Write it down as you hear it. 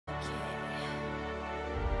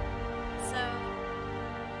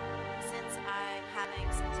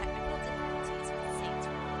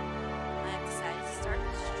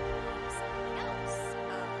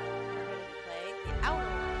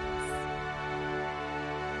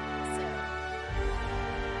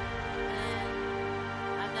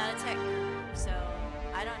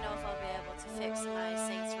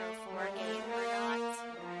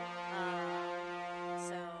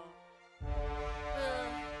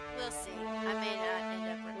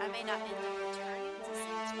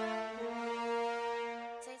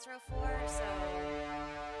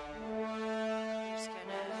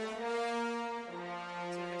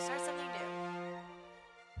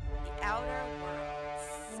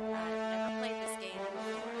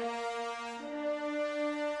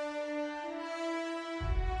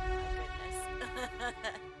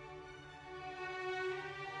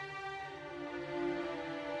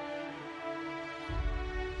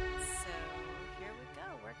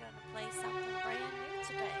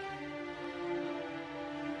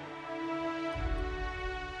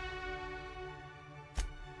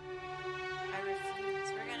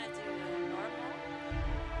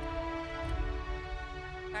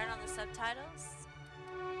subtitles?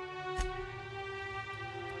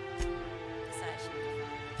 Besides,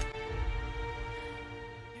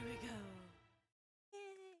 here we go. Yay.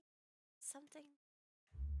 Something.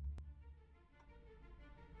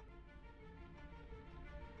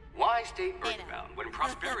 Why stay earthbound when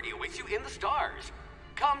prosperity awaits you in the stars?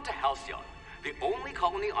 Come to Halcyon, the only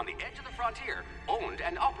colony on the edge of the frontier, owned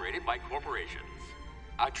and operated by corporations.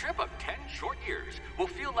 A trip of 10 short years will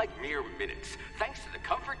feel like mere minutes, thanks to the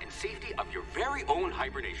comfort and safety of your very own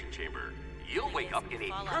hibernation chamber. You'll wake up in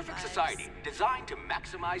a perfect society designed to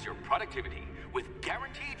maximize your productivity, with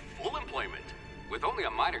guaranteed full employment. With only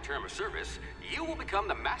a minor term of service, you will become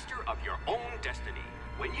the master of your own destiny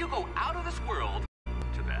when you go out of this world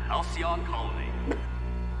to the Halcyon colony.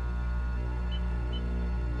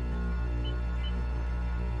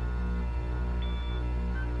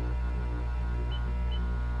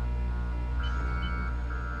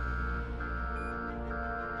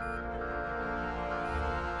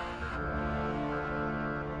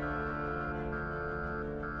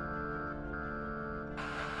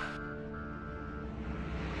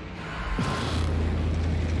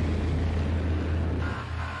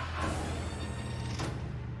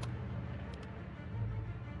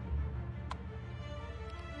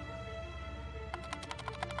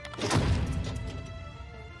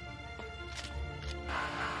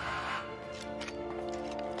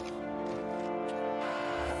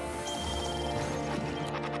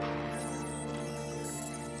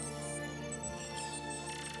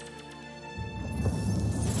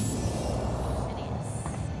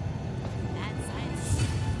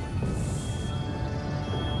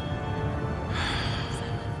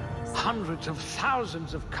 Hundreds of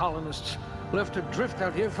thousands of colonists left adrift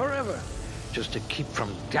out here forever, just to keep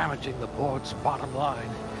from damaging the board's bottom line.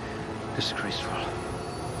 Disgraceful.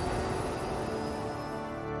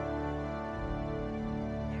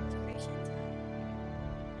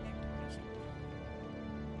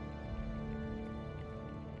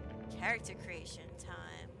 Character creation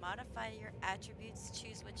time. Modify your attributes.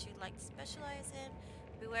 Choose what you'd like to specialize in.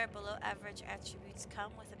 Beware, below average attributes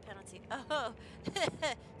come with a penalty. Oh,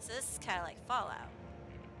 so this is kind of like Fallout.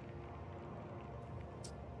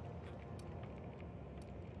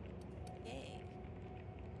 Yay.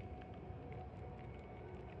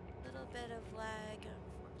 Little bit of lag,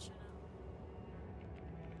 unfortunately.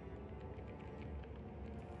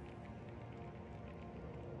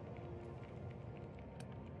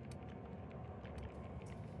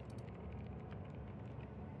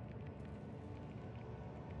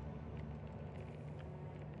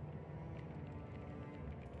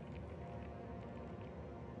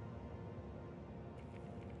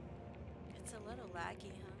 It's a little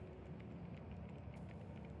laggy, huh?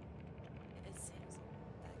 It seems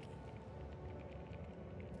laggy.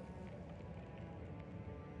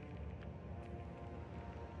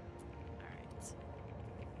 Alright.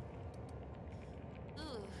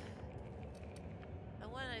 Ooh. I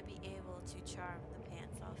want to be able to charm the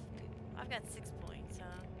pants off of people. I've got 6 points, huh?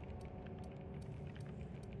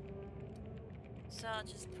 So I'll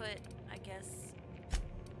just put, I guess,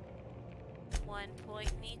 1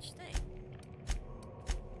 point in each thing.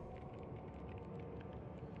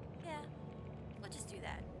 Yeah, we'll just do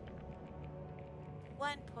that.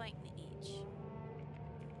 1 point in each.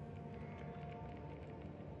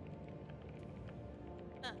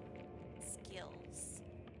 Huh. Skills.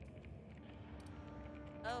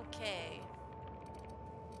 Okay.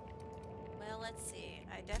 Well, let's see.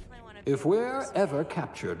 I definitely want to... If we're ever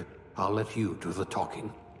captured, I'll let you do the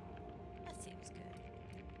talking. That seems good.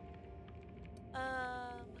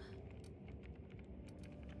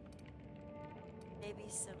 Maybe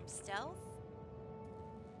some stealth?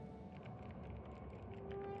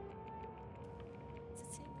 Does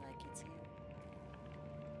it seem like it's you?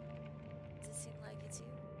 Does it seem like it's you?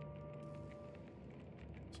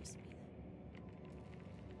 Just me then.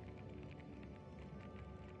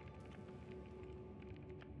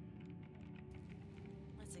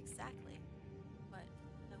 That's exactly what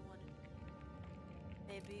I wanted.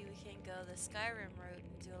 Maybe we can go the Skyrim route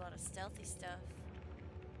and do a lot of stealthy stuff.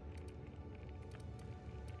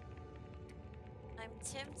 I'm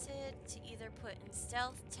tempted to either put in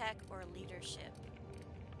stealth, tech, or leadership.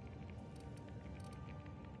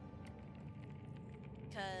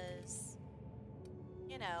 Because,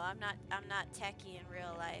 you know, I'm not techie in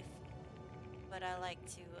real life, but I like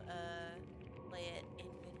to play it in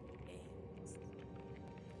video games.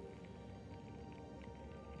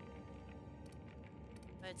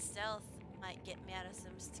 But stealth might get me out of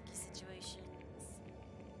some sticky situations.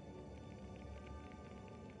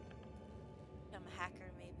 I'm a hacker,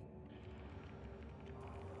 maybe.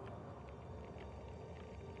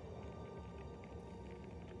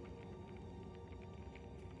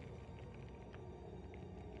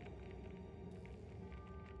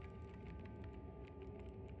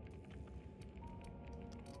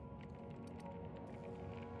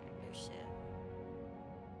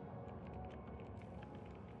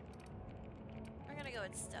 go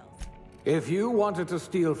in stealth. If you wanted to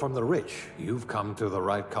steal from the rich, you've come to the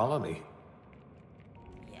right colony.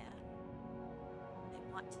 Yeah.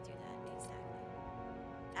 I want to do that, exactly.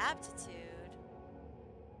 Aptitude.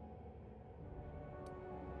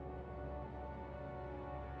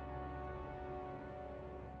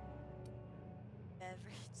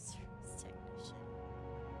 Beverage service technician.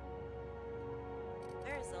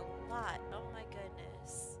 There's a lot. Oh my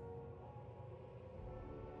goodness.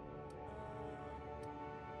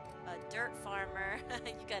 A dirt farmer.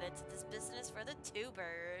 You got into this business for the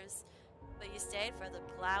tubers. But you stayed for the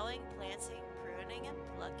plowing, planting, pruning, and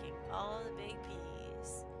plucking all the big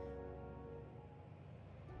peas.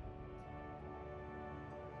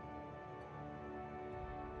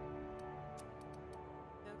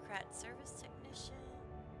 Bureaucrat service technician.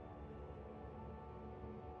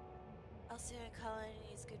 Alcyon colony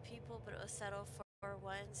needs good people, but it will settle for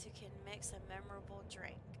ones who can mix a memorable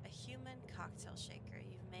drink. A human cocktail shaker.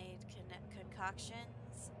 You've made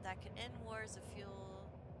concoctions that could end wars of fuel.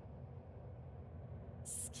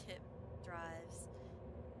 Skip drives.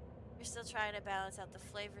 You're still trying to balance out the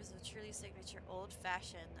flavors of a truly signature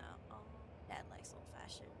old-fashioned, though. Oh, Dad likes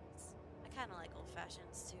old-fashions. I kind of like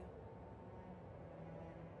old-fashions, too.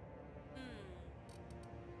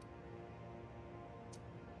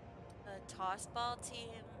 A tossball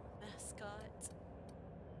team mascot.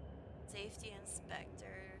 Safety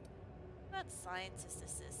inspector. What about scientist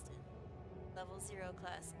assistant? Level 0,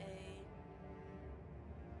 class A.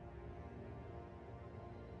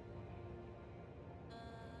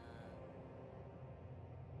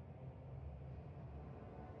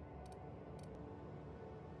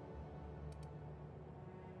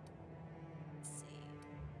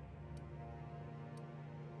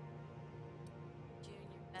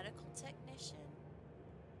 Medical technician?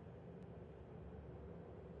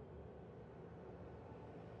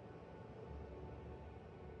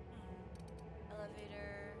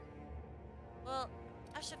 Elevator. Well,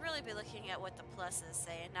 I should really be looking at what the pluses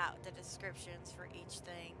say and not the descriptions for each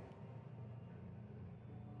thing.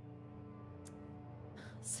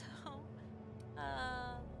 So,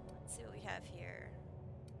 let's see what we have here.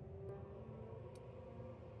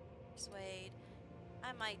 Persuade.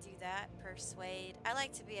 I might do that. Persuade. I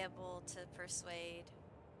like to be able to persuade.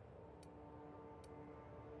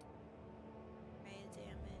 Ray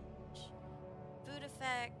damage. Food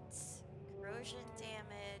effects. Corrosion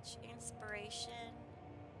damage. Inspiration.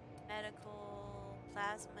 Medical.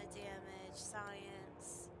 Plasma damage.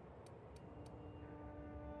 Science.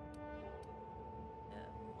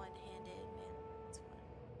 One-handed. Man, that's one.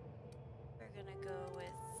 We're gonna go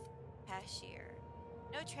with cashier.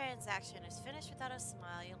 No transaction is finished without a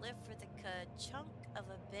smile. You live for the chunk of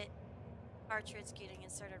a bit cartridge getting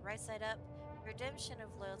inserted right side up, redemption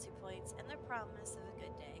of loyalty points, and the promise of a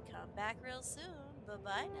good day. Come back real soon.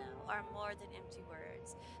 Bye-bye now are more than empty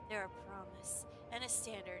words. They're a promise and a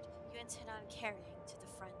standard you intend on carrying to the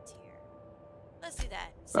frontier. Let's do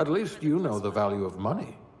that. At least you know the value of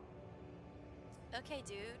money. Okay,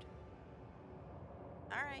 dude.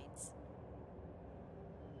 Alright.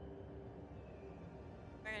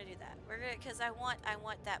 We're gonna do that. We're gonna, because I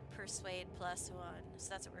want that persuade +1. So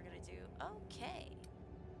that's what we're gonna do. Okay.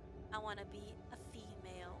 I want to be a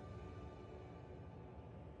female.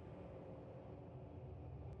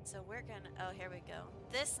 So we're gonna. Oh, here we go.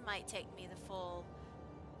 This might take me the full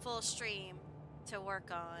stream to work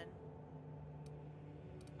on.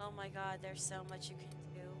 Oh my God, there's so much you can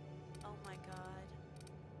do. Oh my God.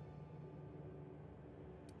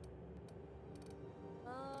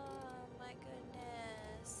 Oh my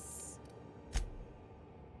goodness.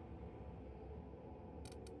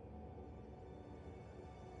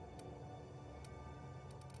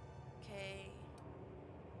 Okay.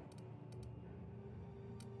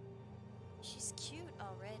 She's cute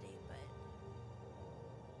already, but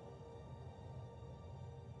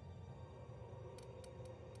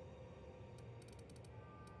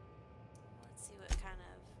let's see what kind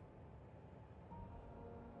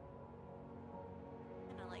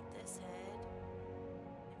of like this head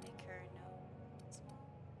and make her nose small.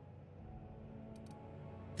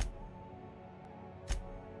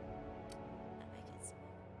 And make it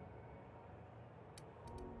small.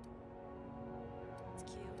 It's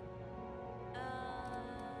cute.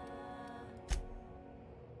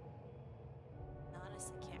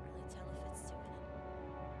 Honestly, can't really tell if it's doing it.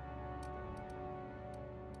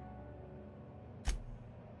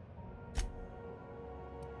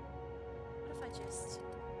 What if I just...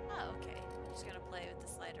 Oh, okay. I'm just gonna play with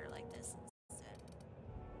the slider like this instead.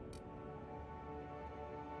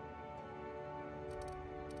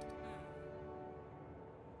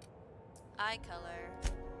 Eye color.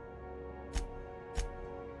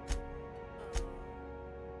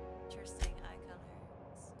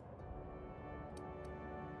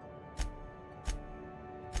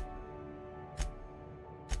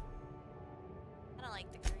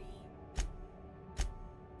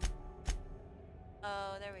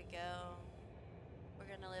 go.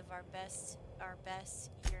 We're gonna live our best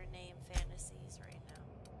your name fantasies right now.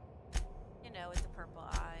 You know, with the purple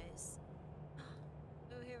eyes.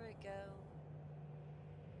 Ooh, here we go.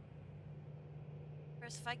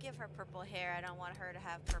 First, if I give her purple hair, I don't want her to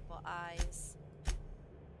have purple eyes.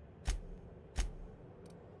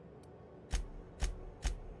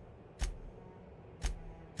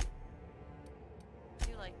 I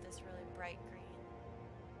do like this really bright green.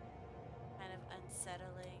 Kind of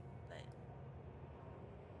unsettling, but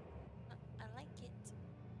I like it.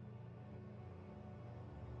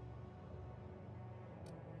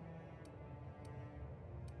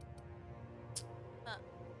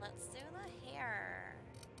 Let's do the hair.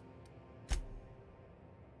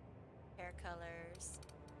 Hair colors.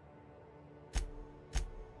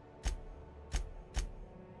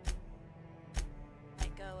 I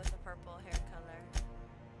go with the purple hair color.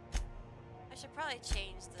 I should probably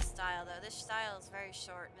change the style though. This style is very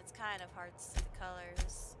short and it's kind of hard to see the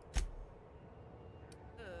colors.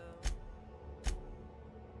 Ooh.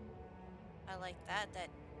 I like that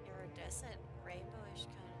iridescent rainbowish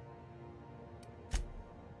kind of.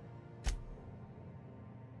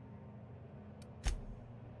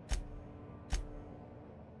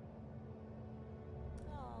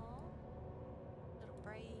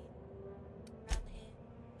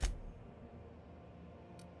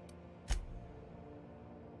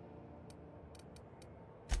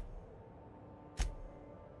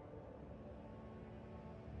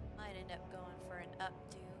 End up going for an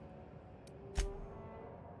updo.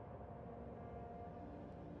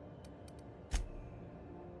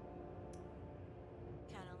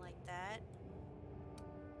 Kind of like that.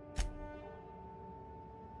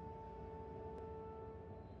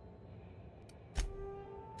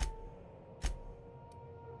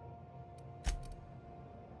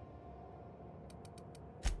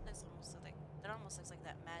 That almost looks like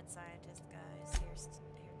that mad scientist guy's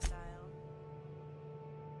hairstyle.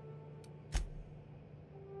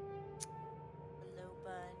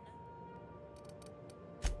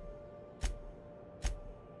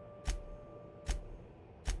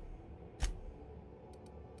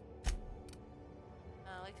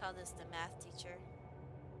 Call this the math teacher.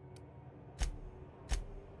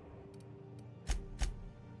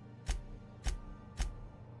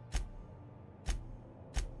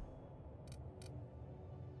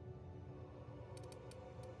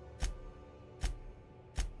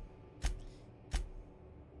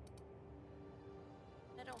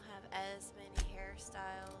 I don't have as many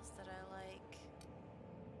hairstyles that I like.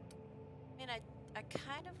 I mean, I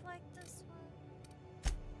kind of like this one.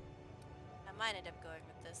 I might end up going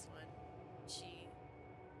with this one. She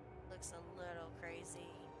looks a little crazy.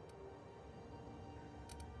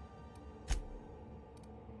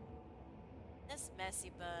 This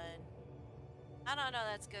messy bun. I don't know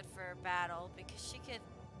that's good for battle because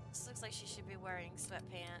this looks like she should be wearing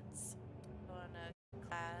sweatpants going to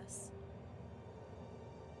class.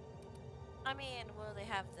 I mean, will they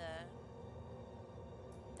have the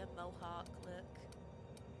mohawk look?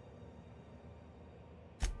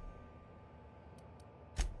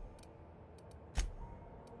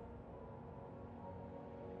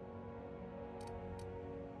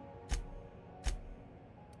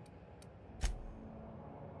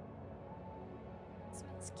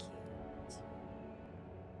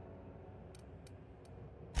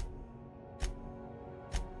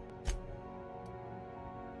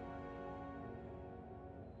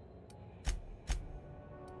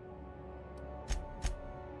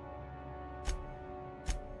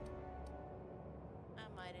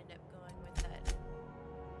 End up going with that.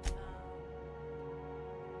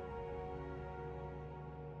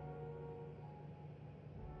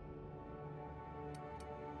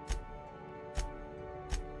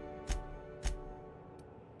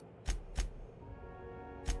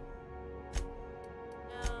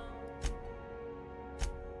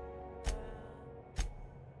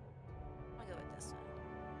 I'll go with this one.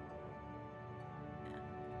 Yeah.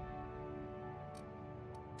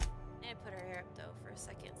 I need to put her hair up though for a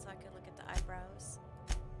second so I can look at the eyebrows.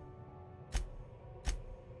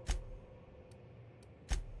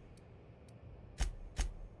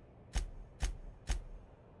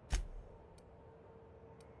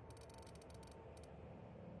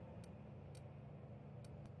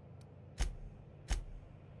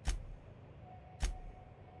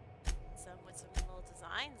 Some with some little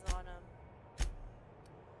designs on them.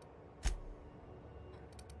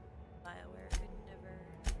 BioWare could never.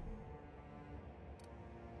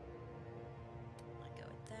 I'll go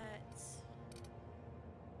with that.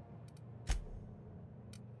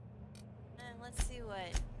 And let's see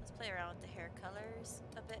let's play around with the hair colors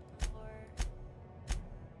a bit more.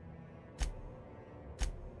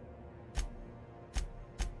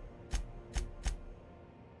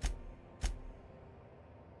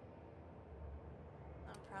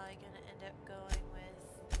 probably gonna end up going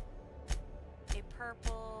with a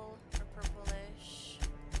purple or purplish.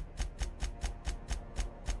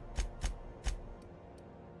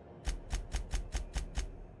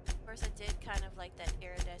 Of course, I did kind of like that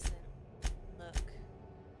iridescent look.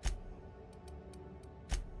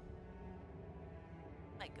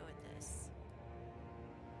 Might go with this.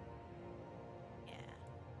 Yeah.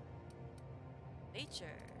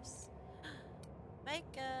 Features.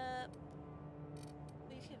 Makeup.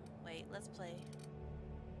 We can wait. Let's play.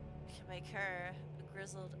 We can make her a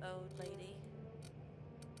grizzled old lady.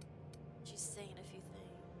 She's saying a few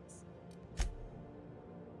things.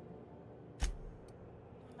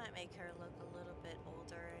 We might make her look a little bit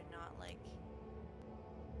older and not like.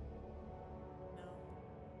 No.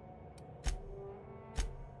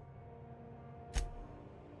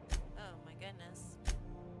 Oh my goodness.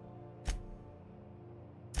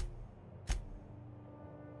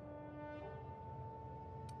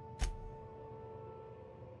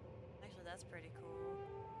 Actually, that's pretty cool.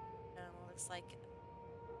 Looks like,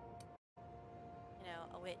 you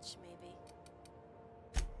know, a witch maybe.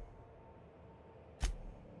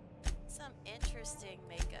 Some interesting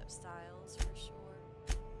makeup styles for sure.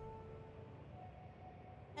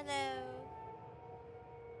 Hello.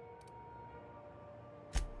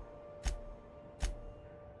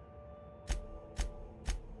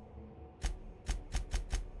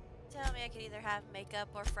 Tell me I could either have makeup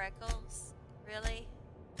or freckles. Really?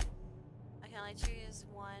 I can only choose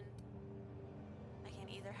one. I can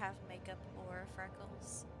either have makeup or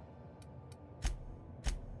freckles.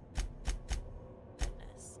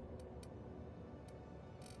 Goodness.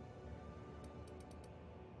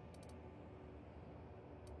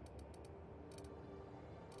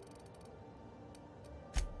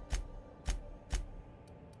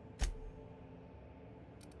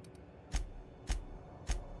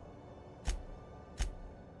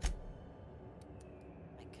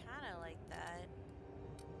 I kind of like that.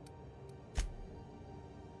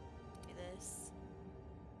 This.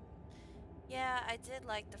 Yeah, I did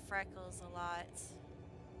like the freckles a lot.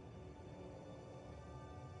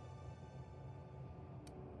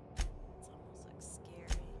 It almost looks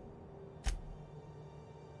scary.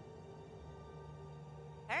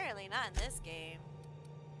 Apparently not in this game.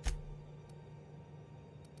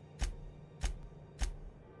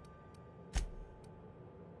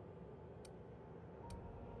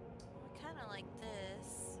 I kind of like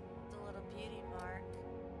this. The little beauty mark.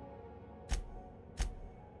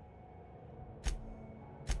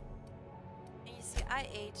 And you see, I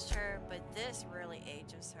aged her, but this really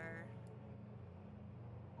ages her.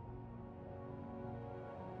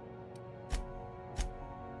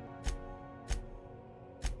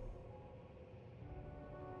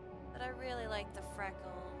 But I really like the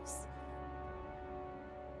freckles.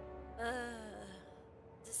 Ugh.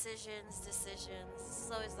 Decisions. This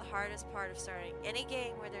is always the hardest part of starting any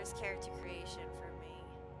game where there's character creation for me.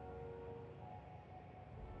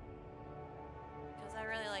 Because I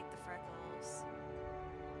really like the freckles.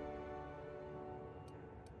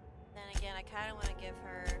 Then again, I kind of want to give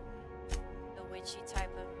her the witchy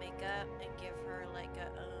type of makeup and give her like a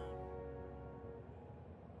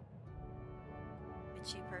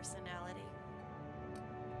witchy personality.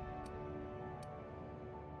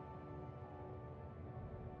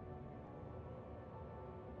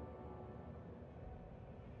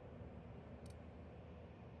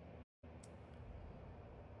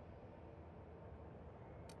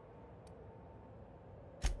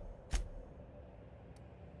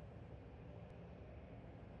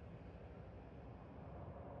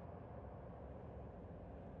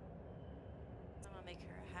 I'm gonna make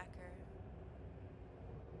her a hacker.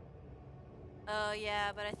 Oh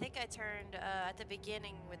yeah, but I think I turned, at the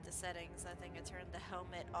beginning with the settings, I think I turned the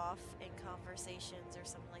helmet off in conversations or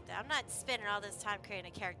something like that. I'm not spending all this time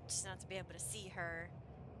creating a character just not to be able to see her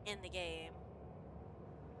in the game.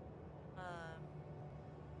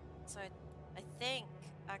 So I think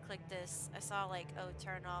I clicked this, I saw like, oh,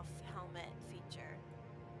 turn off helmet feature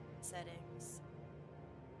settings.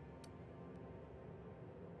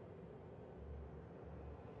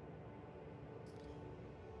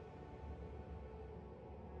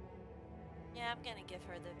 Yeah, I'm gonna give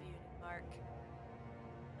her the beauty mark.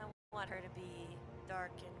 I want her to be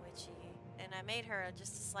dark and witchy. And I made her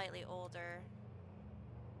just slightly older.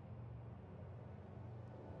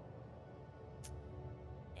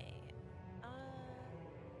 Hey,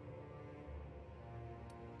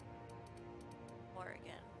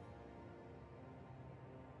 Morrigan.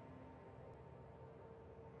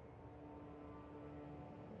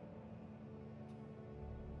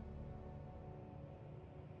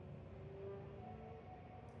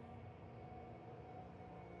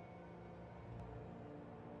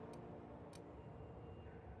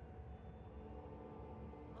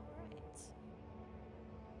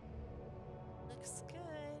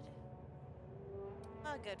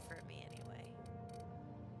 good for me anyway.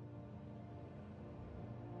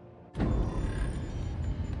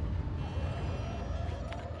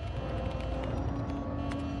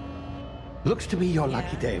 Looks to be your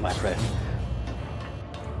lucky day, my friend.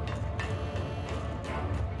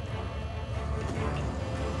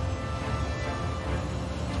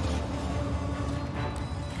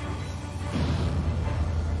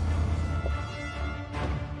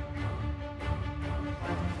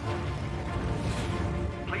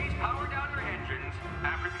 Please power down your engines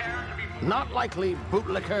and prepare to be... Not likely,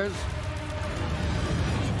 bootlickers.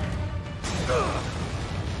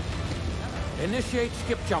 Initiate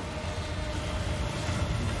skip jump.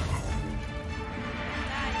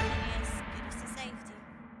 Yes, get us to safety.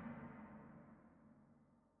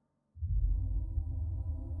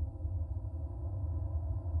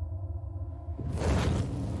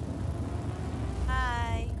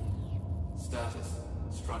 Hi. Status.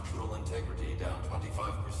 Structural integrity down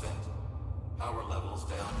 25%. Power levels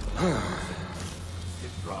down to 9%.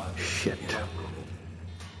 Skip drive. Shit. Inoperable.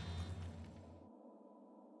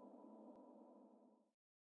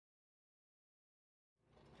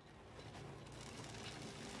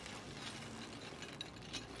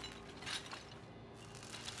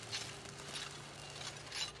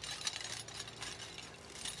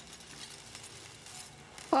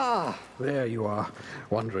 Ah, there you are.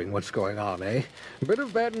 Wondering what's going on, eh? Bit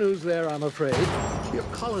of bad news there, I'm afraid. Your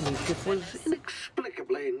colony ship was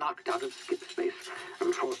inexplicably knocked out of skip space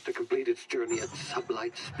and forced to complete its journey at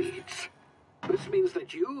sublight speeds. This means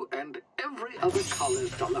that you and every other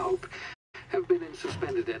colonist on the Hope have been in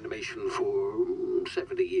suspended animation for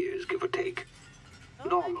 70 years, give or take.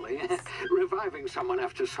 Normally, reviving someone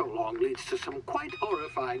after so long leads to some quite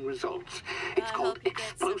horrifying results. It's called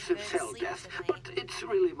explosive cell death, but it's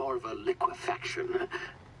really more of a liquefaction.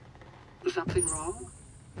 Something wrong?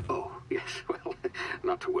 Oh, yes, well,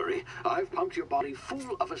 not to worry. I've pumped your body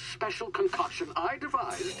full of a special concoction I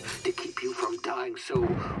devised to keep you from dying so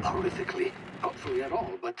horrifically. Hopefully at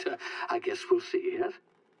all, but I guess we'll see, yes?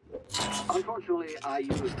 Unfortunately, I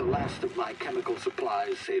used the last of my chemical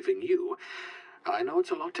supplies saving you. I know it's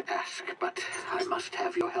a lot to ask, but I must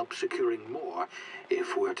have your help securing more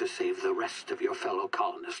if we're to save the rest of your fellow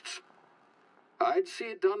colonists. I'd see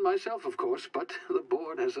it done myself, of course, but the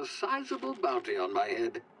board has a sizable bounty on my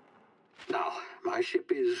head. Now, my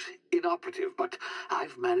ship is inoperative, but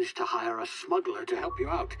I've managed to hire a smuggler to help you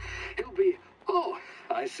out. He'll be... Oh,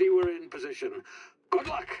 I see we're in position. Good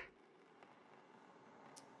luck!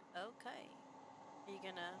 Okay. Are you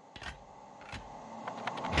gonna...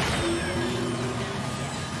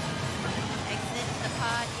 exit the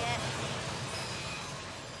pod yet?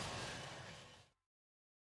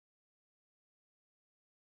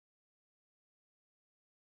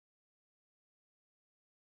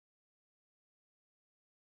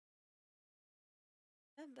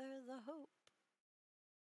 Remember the hope.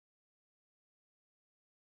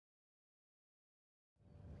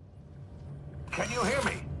 Can you hear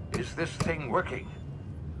me? Is this thing working?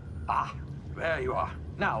 Ah, there you are.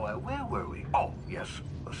 Now, where were we? Oh, yes,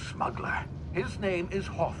 the smuggler. His name is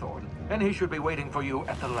Hawthorne, and he should be waiting for you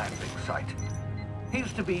at the landing site.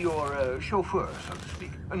 He's to be your chauffeur, so to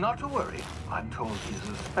speak. Not to worry. I'm told he's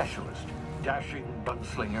a specialist. Dashing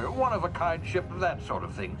gunslinger, one-of-a-kind ship, that sort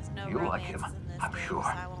of thing. There's no You'll like him, romance in this I'm game, sure. so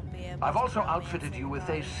I won't be able I've to also romance outfitted you with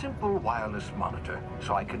a anybody. simple wireless monitor,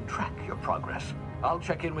 so I can track your progress. I'll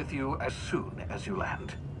check in with you as soon as you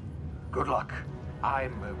land. Good luck.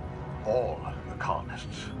 All the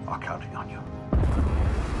colonists are counting on you. Oh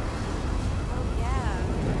yeah,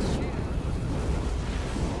 that's true.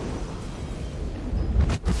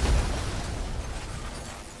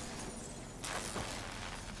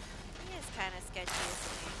 He is kind of sketchy,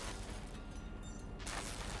 isn't he?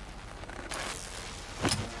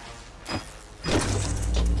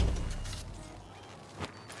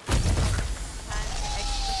 Time to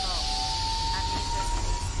exit the vault. I need this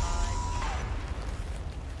space pod.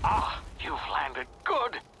 Ah, you've landed.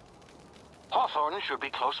 Good. Hawthorne should be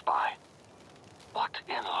close by. What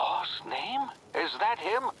in law's name? Is that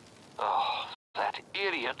him? Oh, that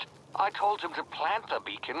idiot. I told him to plant the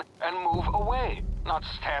beacon and move away, not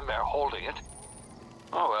stand there holding it.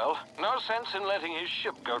 Oh well, no sense in letting his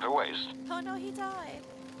ship go to waste. Oh no, he died.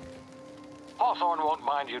 Hawthorne won't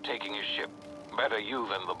mind you taking his ship. Better you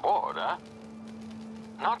than the board, huh?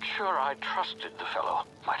 Not sure I trusted the fellow.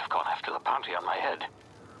 Might have gone after the bounty on my head.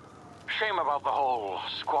 Shame about the whole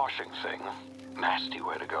squashing thing. Nasty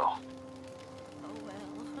way to go. Oh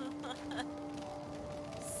well.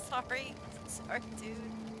 Sorry. Sorry, dude.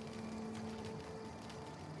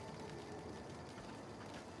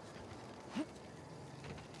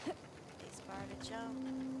 Space bar to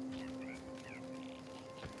jump.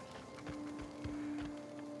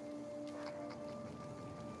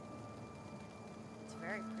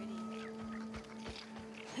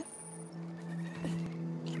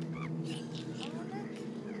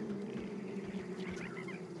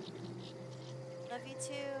 love you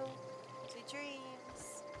too. Sweet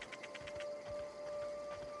dreams.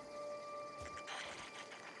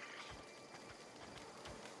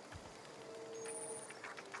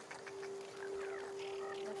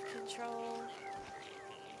 Left control.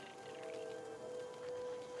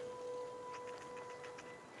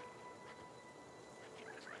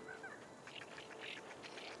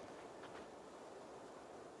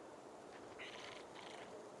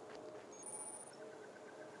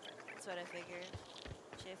 That's what I figured.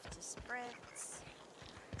 Shift to sprints.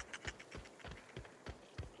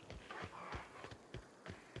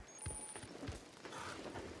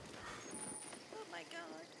 Oh my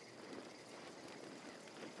god.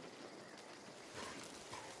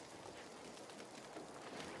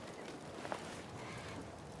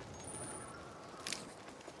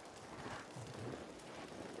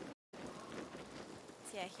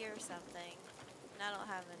 See, I hear something, and I don't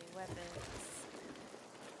have any weapons.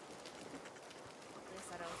 At least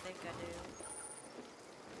I don't think I do.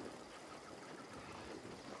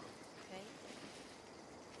 Okay.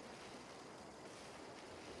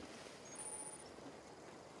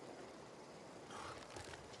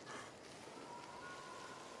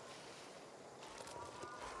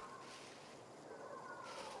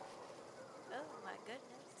 Oh my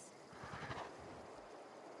goodness.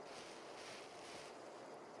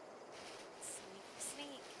 Sneak,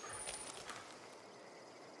 sneak.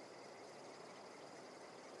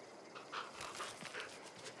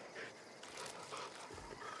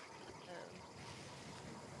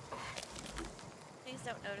 Please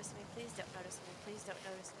don't notice me. Please don't notice me. Please don't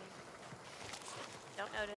notice me.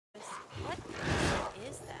 Don't notice. What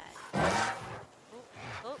is that? Oh,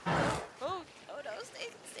 oh, oh, oh, oh no, stay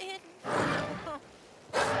hidden.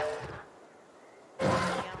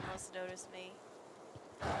 He almost noticed me.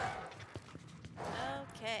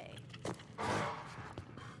 Okay.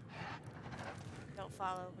 Don't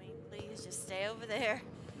follow me. Please just stay over there.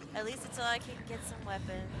 At least until I can get some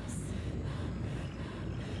weapons.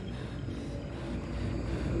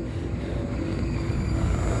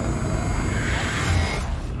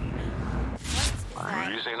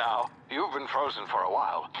 Easy now. You've been frozen for a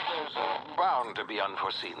while. There's bound to be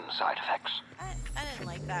unforeseen side effects. I didn't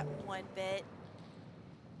like that one bit.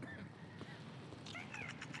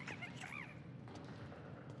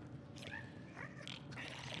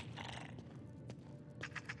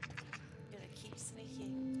 Gonna keep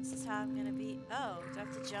sneaking. This is how I'm gonna be. Oh, do I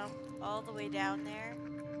have to jump all the way down there?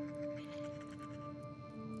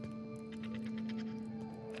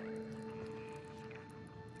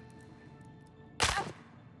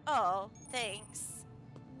 Oh, thanks.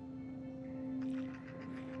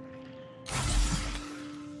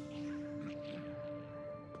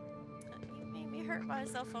 You made me hurt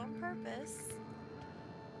myself on purpose.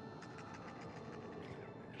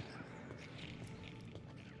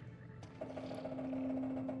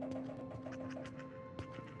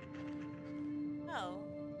 Oh.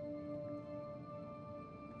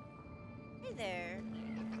 Hey there.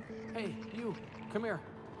 Hey, you, come here.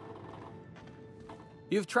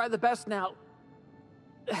 You've tried the best now.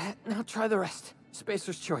 Now try the rest.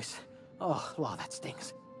 Spacer's choice. Oh, law, that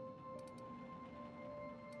stings.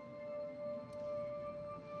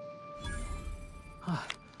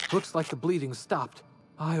 Looks like the bleeding stopped.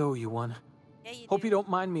 I owe you one. Yeah, you Hope do. you don't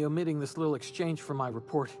mind me omitting this little exchange for my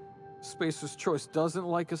report. Spacer's choice doesn't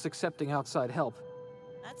like us accepting outside help.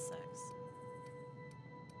 That sucks.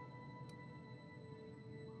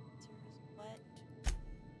 What?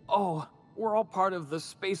 Oh, we're all part of the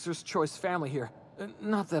Spacer's Choice family here.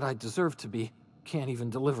 Not that I deserve to be. Can't even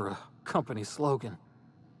deliver a company slogan.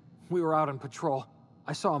 We were out on patrol.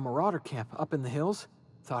 I saw a marauder camp up in the hills.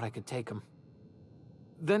 Thought I could take them.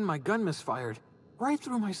 Then my gun misfired. Right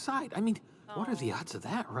through my side. I mean, what are the odds of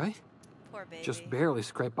that, right? Poor baby. Just barely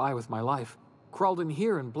scraped by with my life. Crawled in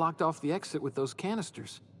here and blocked off the exit with those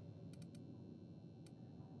canisters.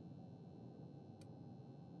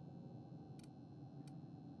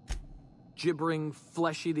 Gibbering,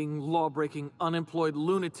 flesh-eating, law-breaking, unemployed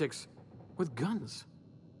lunatics with guns.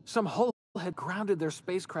 Some hole had grounded their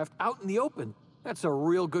spacecraft out in the open. That's a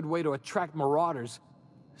real good way to attract marauders.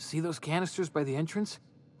 See those canisters by the entrance?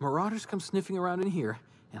 Marauders come sniffing around in here,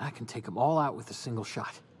 and I can take them all out with a single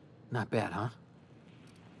shot. Not bad, huh?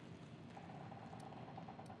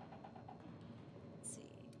 Let's see.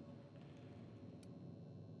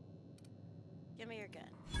 Give me your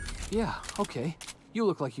gun. Yeah, okay. You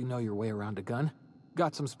look like you know your way around a gun.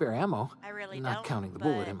 Got some spare ammo. I really Not don't. counting the but,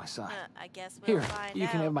 bullet in my side. I guess we'll Here, find you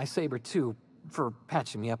out can have my saber too, for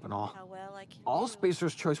patching me up and all. how well I can All do.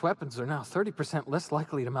 Spacer's Choice weapons are now 30% less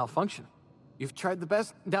likely to malfunction. You've tried the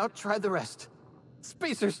best, now try the rest.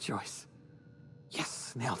 Spacer's Choice.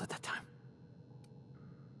 Yes, nailed it that time.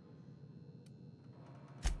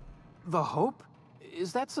 The Hope?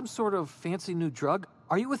 Is that some sort of fancy new drug?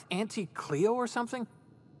 Are you with Auntie Cleo or something?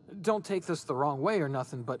 Don't take this the wrong way or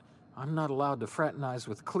nothing, but I'm not allowed to fraternize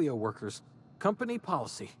with Cleo workers. Company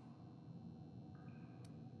policy.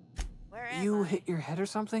 Where am You I? hit your head or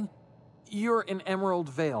something? You're in Emerald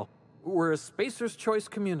Vale. We're a Spacer's Choice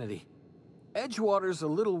community. Edgewater's a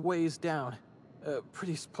little ways down.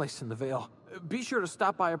 Prettiest place in the Vale. Be sure to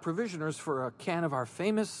stop by a provisioner's for a can of our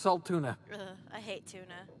famous salt tuna. Ugh, I hate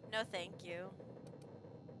tuna. No thank you.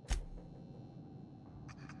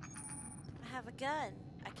 I have a gun.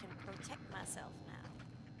 I can protect myself now.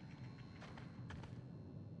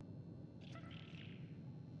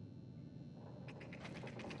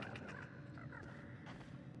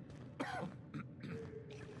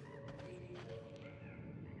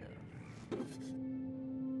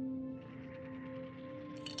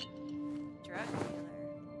 Drug dealer.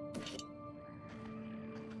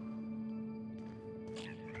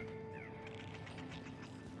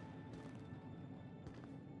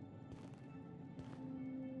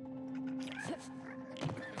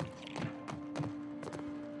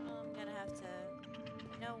 I'm gonna have to.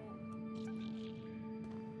 No.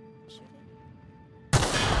 Shoot it.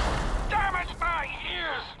 Damn it, my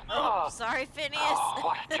ears! Oh, sorry, Phineas. Oh,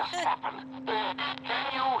 what just happened?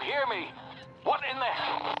 Can you hear me? What in the...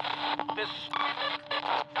 This...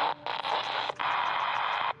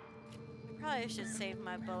 Probably should save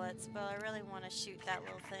my bullets, but I really want to shoot that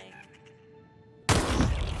little thing.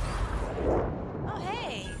 Oh,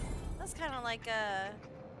 hey! That's kind of like a...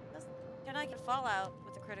 That's kind of like a Fallout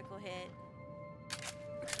with a critical hit.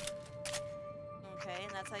 Okay,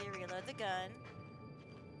 and that's how you reload the gun.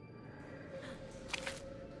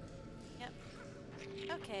 Yep.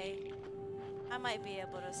 Okay. I might be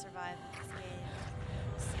able to survive this game.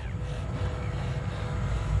 We'll see.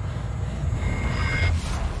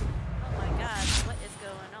 Oh my god, what is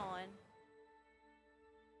going on?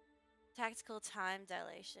 Tactical time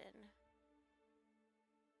dilation.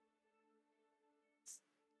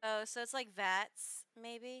 Oh, so it's like VATS,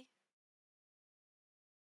 maybe?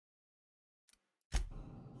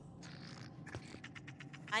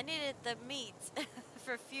 I needed the meat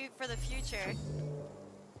for the future.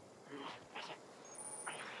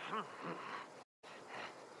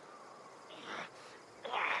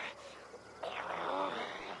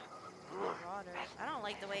 Marauders. I don't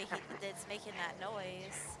like the way it's making that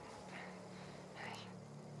noise.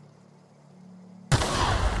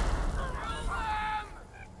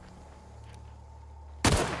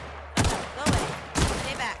 Go away.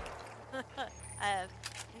 Stay back. I have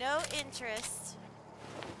no interest.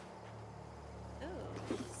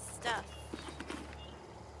 Ooh, stuff.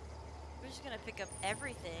 We're just gonna pick up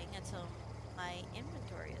everything until my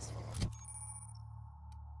inventory is full.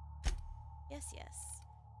 Yes, yes.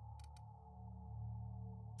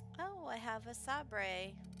 Oh, I have a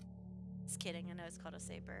sabre. Just kidding, I know it's called a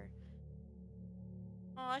saber.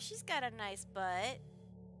 Oh, she's got a nice butt.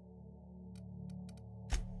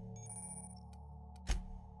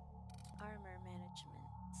 Armor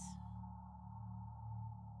management.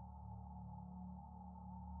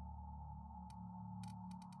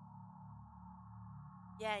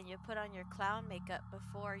 Yeah, and you put on your clown makeup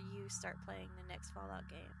before you start playing the next Fallout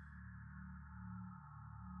game.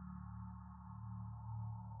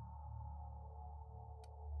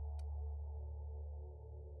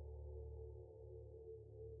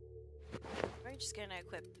 We're just gonna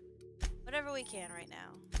equip whatever we can right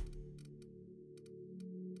now.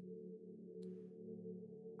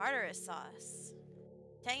 Tartarus sauce.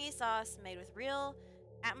 Tangy sauce made with real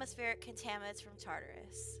atmospheric contaminants from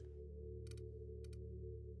Tartarus.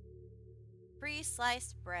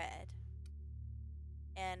 Pre-sliced bread.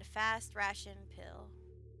 And fast ration pill.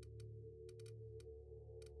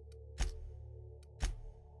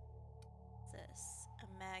 What's this?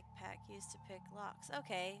 A mag pack used to pick locks.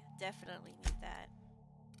 Okay, definitely need that.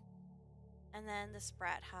 And then the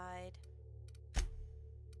sprat hide.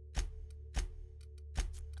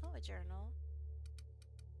 Oh, a journal.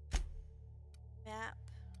 Map.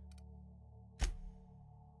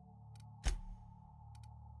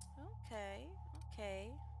 Okay,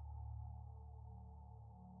 okay.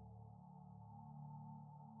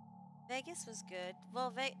 Vegas was good.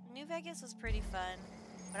 Well, New Vegas was pretty fun.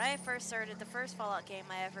 When I first started, the first Fallout game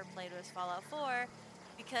I ever played was Fallout 4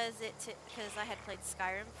 because I had played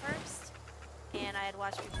Skyrim first, and I had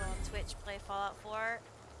watched people on Twitch play Fallout 4,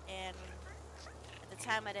 and at the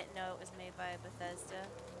time I didn't know it was made by Bethesda,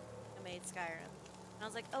 who made Skyrim. And I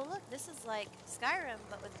was like, oh look, this is like Skyrim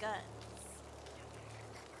but with guns.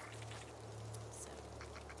 So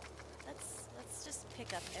let's just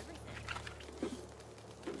pick up everything.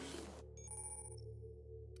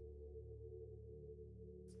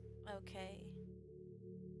 Okay.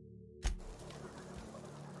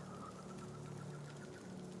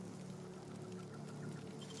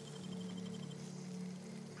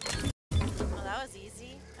 Well, that was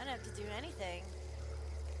easy. I didn't have to do anything.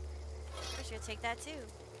 We're just gonna take that too.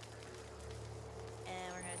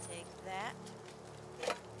 And we're gonna take that.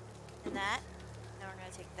 And that. Then we're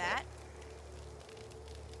gonna take that.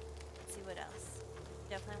 Let's see what else.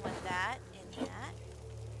 Definitely want that and that.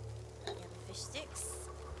 And the fish sticks. Is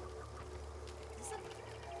this a...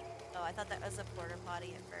 Oh, I thought that was a porta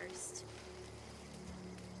potty at first.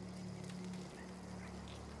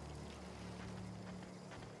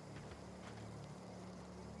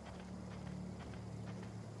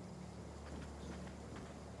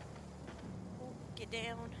 Oh, get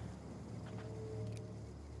down.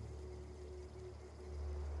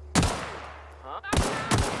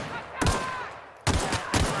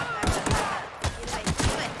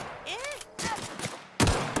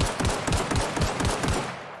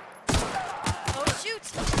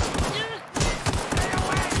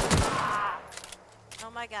 Oh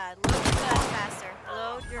my god, load your gun faster.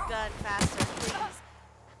 Load your gun faster, please.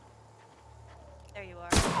 There you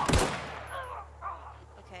are.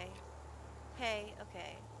 Okay. Okay,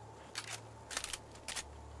 okay.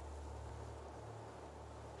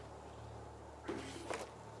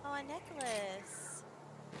 Oh, a necklace.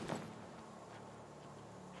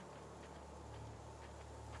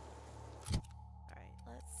 Alright,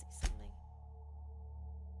 let's see something.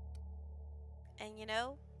 And you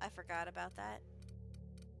know, I forgot about that.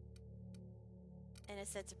 And it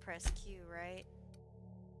said to press Q, right?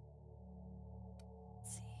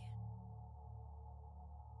 Let's see.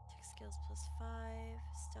 Tech skills +5,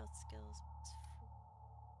 stealth skills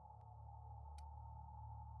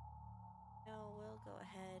 +4. No, we'll go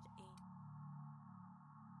ahead and...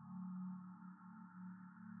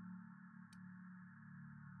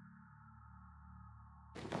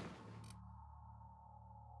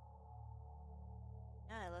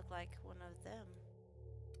 Yeah, I look like one of them.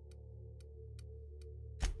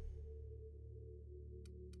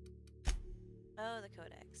 Oh, the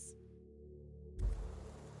codex.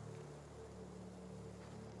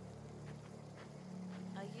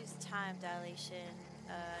 I'll use time dilation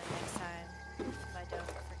next time if I don't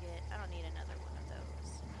forget. I don't need another one of those.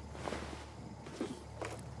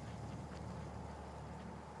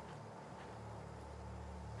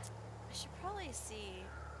 I should probably see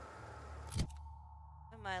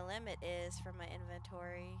what my limit is for my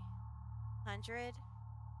inventory. 100?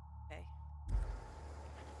 Okay.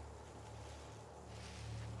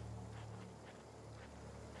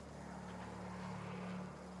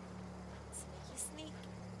 Sneak.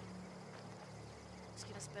 Just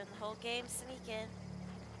gonna spend the whole game sneaking.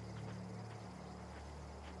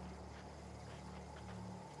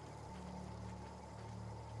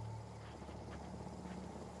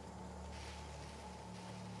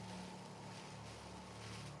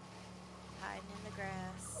 Hiding in the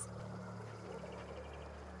grass.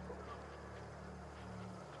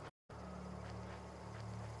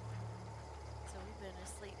 So we've been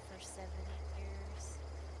asleep for 70 years.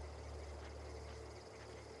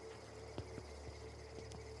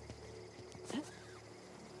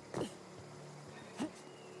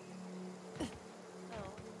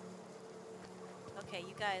 Okay,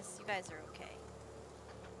 you guys are okay.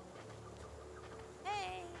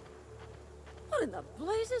 Hey! What in the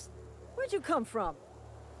blazes? Where'd you come from?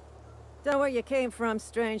 Don't know where you came from,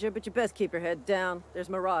 stranger, but you best keep your head down. There's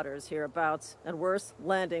marauders hereabouts, and worse,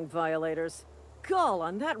 landing violators. Gall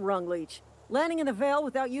on that rung leech. Landing in the Vale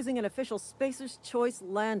without using an official Spacer's Choice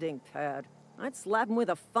landing pad. I'd slap him with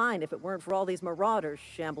a fine if it weren't for all these marauders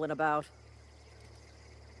shambling about.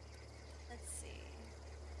 Let's see.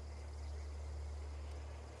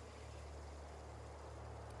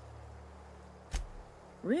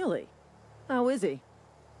 Really? How is he?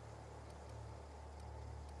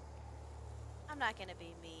 I'm not gonna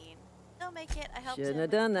be mean. They'll make it. I helped him Shouldn't have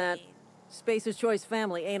with done the that. pain. Spacer's Choice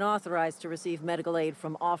family ain't authorized to receive medical aid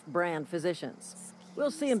from off-brand physicians.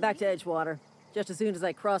 We'll see him back to Edgewater. Just as soon as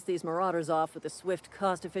I cross these marauders off with the swift,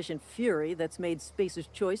 cost-efficient fury that's made Spacer's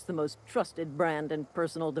Choice the most trusted brand in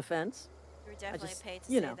personal defense. You were definitely just, paid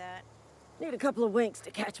to you say know. that. Need a couple of winks to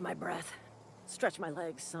catch my breath. Stretch my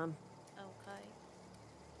legs some. Okay.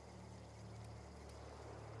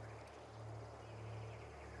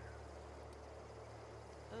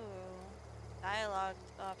 Ooh. Dialogue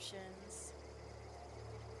options.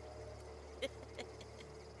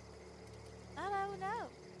 I don't know.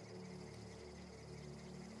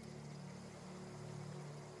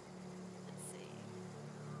 Let's see.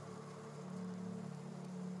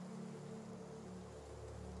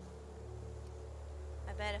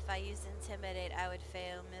 bet if I used Intimidate, I would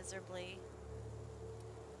fail miserably.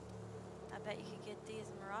 I bet you could get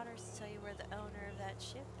these marauders to tell you where the owner of that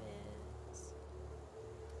ship is.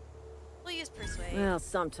 We'll use Persuade. Well,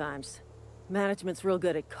 sometimes. Management's real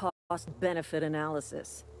good at cost-benefit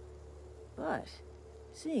analysis. But,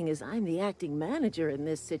 seeing as I'm the acting manager in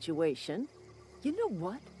this situation, you know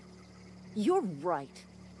what? You're right.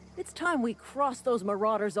 It's time we cross those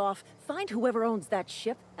marauders off, find whoever owns that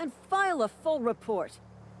ship, and file a full report.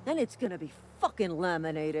 Then it's gonna be fucking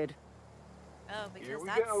laminated. Oh, because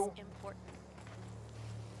that's important.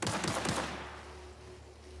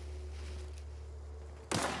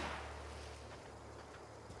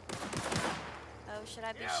 Oh, should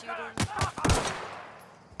I be shooting?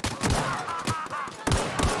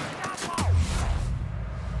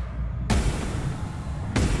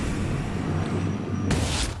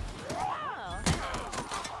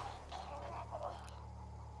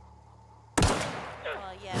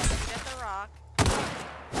 Well, yeah, get the rock.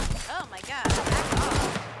 Oh my god, back off.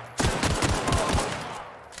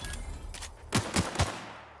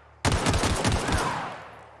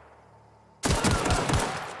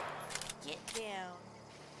 Get down.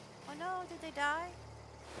 Oh no, did they die?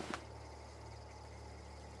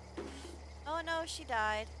 Oh no, she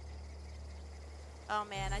died. Oh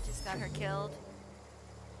man, I just got her killed.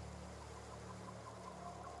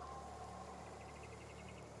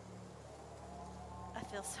 I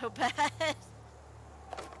feel so bad.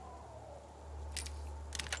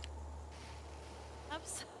 I'm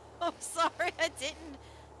so sorry I didn't.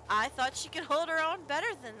 I thought she could hold her own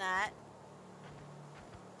better than that.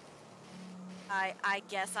 I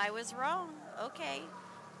guess I was wrong. Okay.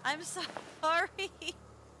 I'm sorry.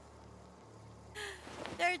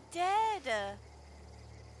 They're dead.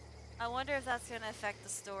 I wonder if that's going to affect the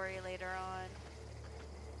story later on.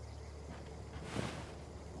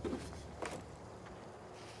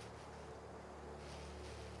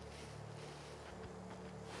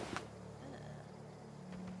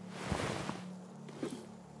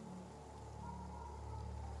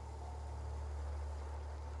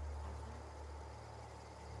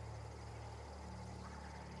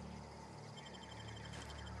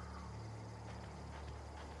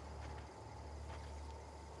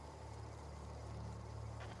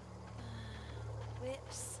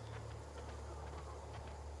 Whips.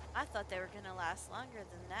 I thought they were gonna last longer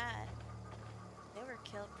than that. They were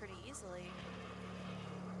killed pretty easily.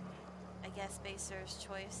 I guess Baser's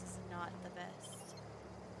choice is not the best.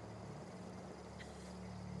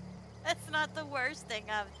 That's not the worst thing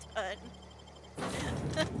I've done.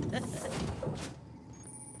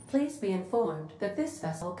 Please be informed that this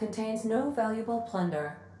vessel contains no valuable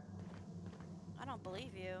plunder. I don't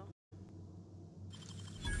believe you.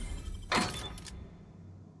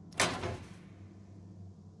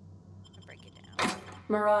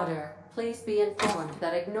 Marauder, please be informed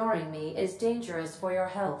that ignoring me is dangerous for your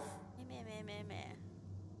health.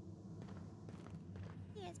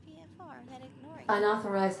 Yes, be informed that ignoring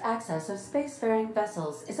Unauthorized access of spacefaring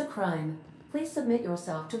vessels is a crime. Please submit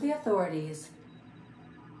yourself to the authorities.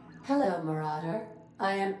 Hello, Marauder.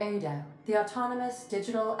 I am Ada, the autonomous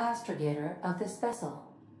digital astrogator of this vessel.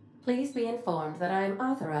 Please be informed that I am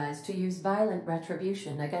authorized to use violent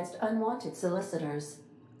retribution against unwanted solicitors.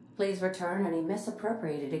 Please return any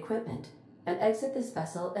misappropriated equipment and exit this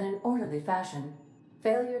vessel in an orderly fashion.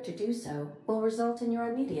 Failure to do so will result in your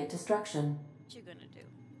immediate destruction. What you gonna do?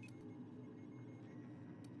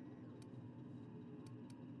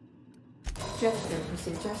 Gesture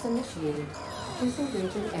procedures initiated.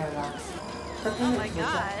 Disengaging airlocks. Prepare to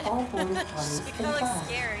eject all boarding parties in 5,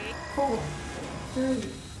 scary. 4, 3,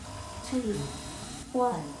 2,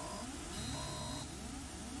 1.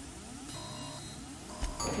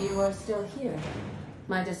 You are still here.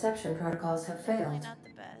 My deception protocols have failed. Not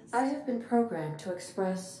the best. I have been programmed to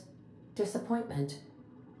express disappointment.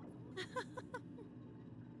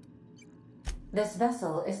 This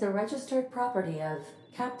vessel is the registered property of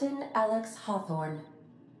Captain Alex Hawthorne.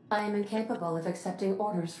 I am incapable of accepting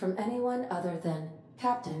orders from anyone other than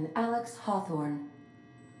Captain Alex Hawthorne.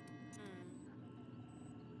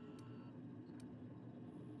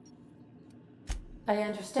 I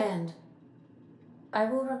understand. I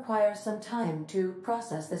will require some time to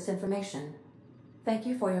process this information. Thank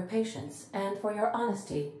you for your patience and for your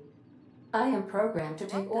honesty. I am programmed to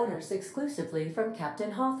take orders exclusively from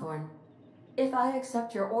Captain Hawthorne. If I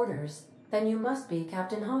accept your orders, then you must be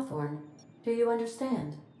Captain Hawthorne. Do you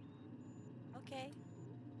understand? Okay.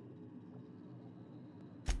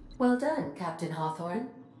 Well done, Captain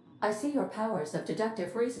Hawthorne. I see your powers of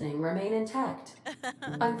deductive reasoning remain intact.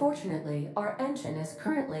 Unfortunately, our engine is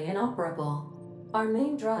currently inoperable. Our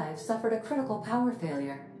main drive suffered a critical power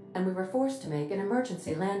failure, and we were forced to make an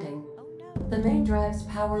emergency landing. Oh no. The main drive's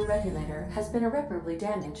power regulator has been irreparably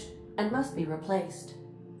damaged and must be replaced.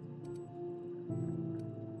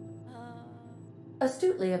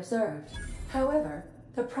 Astutely observed. However,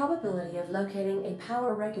 the probability of locating a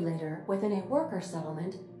power regulator within a worker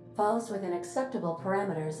settlement falls within acceptable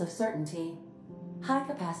parameters of certainty.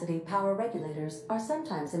 High-capacity power regulators are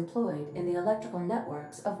sometimes employed in the electrical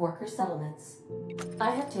networks of worker settlements.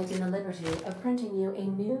 I have taken the liberty of printing you a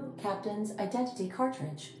new Captain's Identity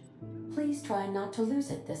cartridge. Please try not to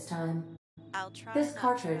lose it this time. I'll try. This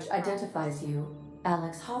cartridge identifies you,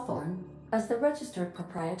 Alex Hawthorne, as the registered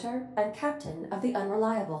proprietor and captain of the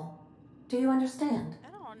Unreliable. Do you understand?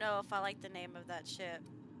 I don't know if I like the name of that ship.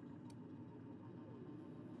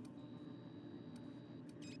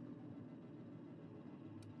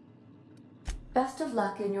 Best of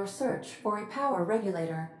luck in your search for a power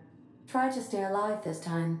regulator. Try to stay alive this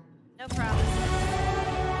time. No problem.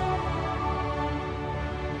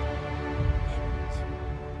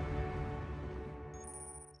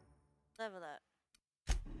 Level up.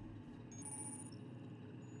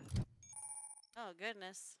 Oh,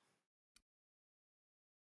 goodness.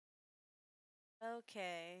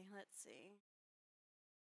 Okay, let's see.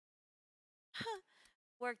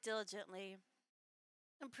 Work diligently.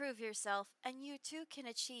 Improve yourself, and you too can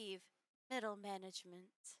achieve middle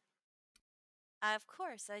management. Of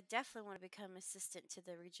course, I definitely want to become assistant to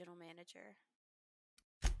the regional manager.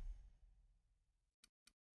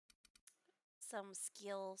 Some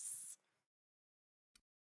skills.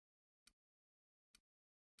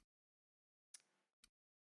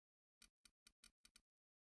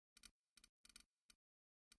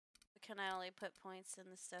 But can I only put points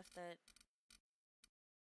in the stuff that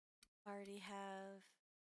I already have?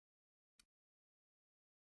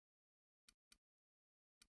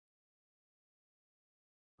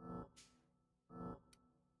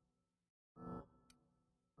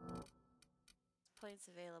 Points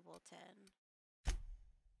available 10.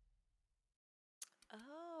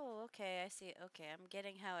 Oh, okay, I see. Okay, I'm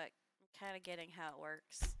kind of getting how it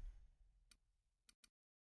works.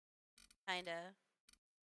 Kinda.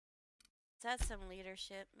 Let's add some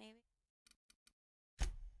leadership, maybe.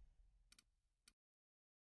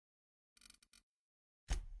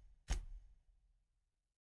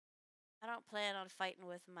 I don't plan on fighting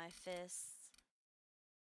with my fists.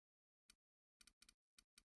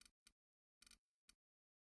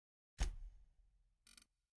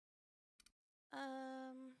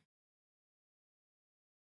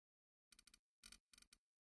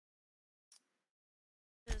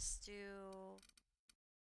 Just do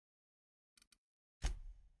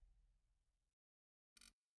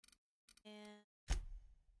and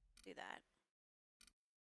do that.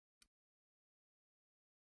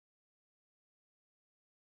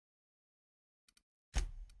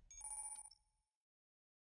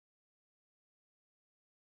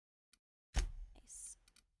 Nice.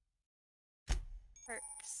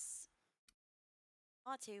 Perks.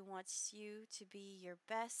 Monty wants you to be your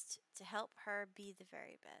best to help her be the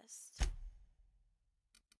very best.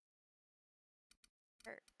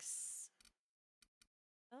 Perks.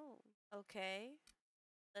 Oh, okay.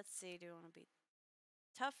 Let's see, do you want to be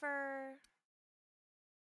tougher?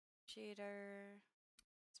 Cheater.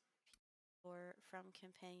 Or from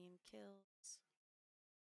companion kills.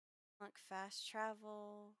 Unlock fast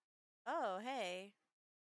travel. Oh, hey.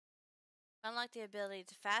 Unlock the ability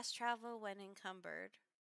to fast travel when encumbered.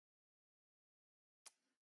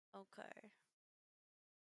 Okay.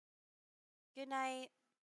 Good night.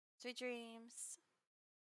 Sweet dreams.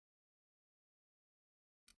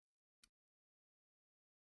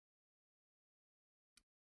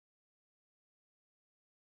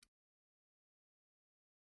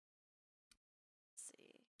 Let's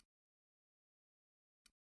see.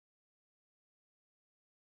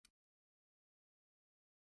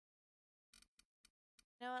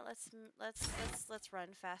 You know what? Let's run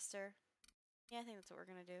faster. Yeah, I think that's what we're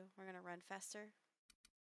gonna do. We're gonna run faster.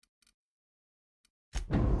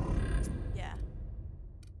 Yeah.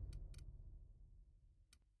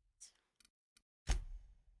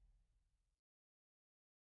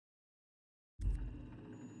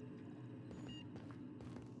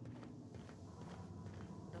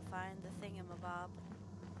 Go find the thingamabob.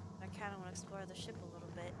 I kind of want to explore the ship a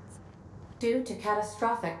little bit. Due to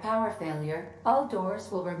catastrophic power failure, all doors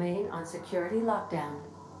will remain on security lockdown.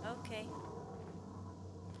 Okay.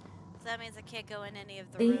 So that means I can't go in any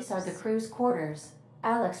of the These rooms. are the crew's quarters.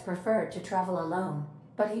 Alex preferred to travel alone,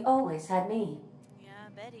 but he always had me. Yeah, I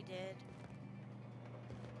bet he did.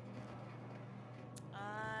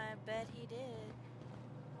 I bet he did.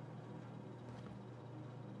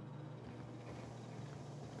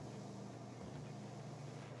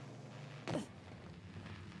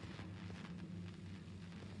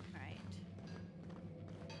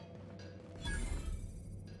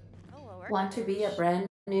 Want to be a brand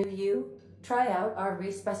new you? Try out our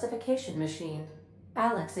respecification machine.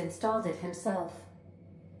 Alex installed it himself,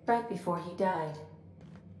 right before he died.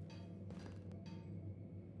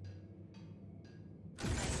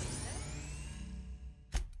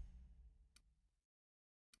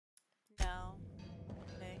 No.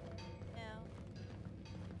 Okay. No.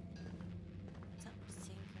 Something's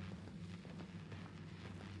tinkering.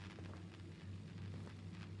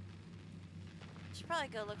 Should probably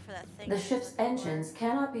go look for that thing. The ship's engines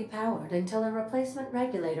cannot be powered until a replacement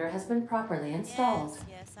regulator has been properly installed.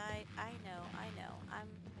 Yes, I know.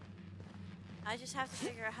 I just have to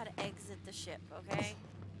figure out how to exit the ship, okay?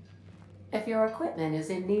 If your equipment is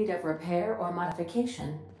in need of repair or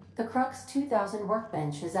modification, the Crux 2000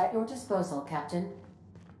 workbench is at your disposal, Captain.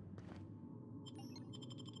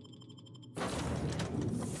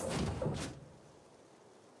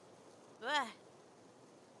 Ugh.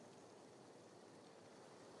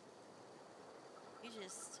 You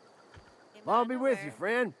just... I'll be with you,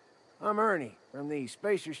 friend. I'm Ernie, from the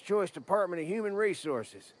Spacer's Choice Department of Human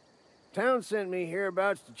Resources. Town sent me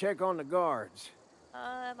hereabouts to check on the guards.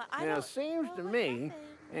 Now, it seems to me,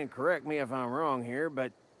 and correct me if I'm wrong here,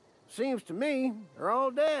 but seems to me they're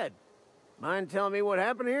all dead. Mind telling me what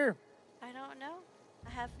happened here? I don't know. I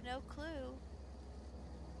have no clue.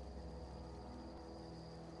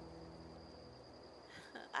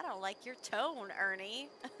 I don't like your tone, Ernie.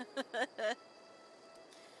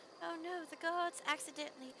 Oh no, the guards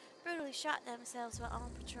accidentally, brutally shot themselves while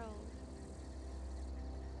on patrol.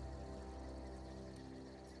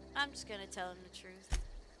 I'm just gonna tell him the truth.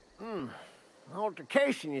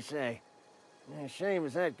 Altercation, you say? Yeah, shame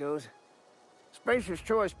as that goes. Spacer's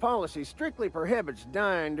Choice policy strictly prohibits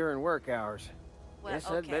dying during work hours. Well,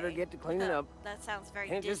 Guess I'd better get to cleaning up. That sounds very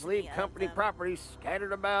Can't just Disney leave of company them. property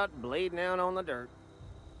scattered about, bleeding out on the dirt.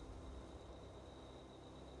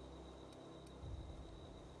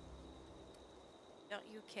 Don't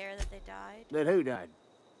you care that they died? That who died?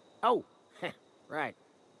 Oh, right.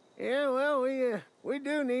 Yeah, well, we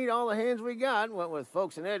do need all the hands we got, what with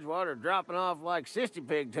folks in Edgewater dropping off like sissy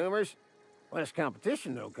pig tumors. Less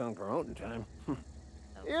competition, though, come promoting time. You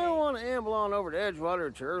don't want to amble on over to Edgewater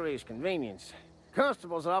at your earliest convenience.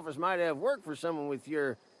 Constable's office might have work for someone with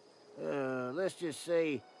your, let's just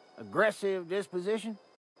say, aggressive disposition.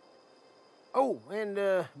 Oh,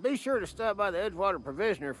 and be sure to stop by the Edgewater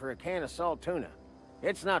Provisioner for a can of salt tuna.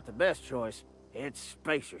 It's not the best choice, it's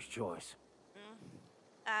Spacer's Choice.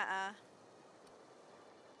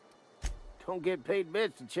 Don't get paid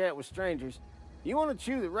bits to chat with strangers. You want to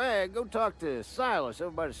chew the rag, go talk to Silas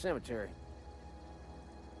over by the cemetery.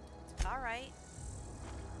 All right.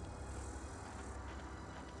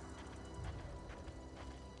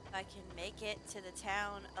 If I can make it to the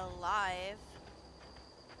town alive.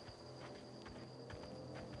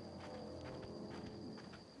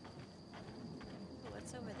 Ooh,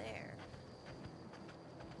 what's over there?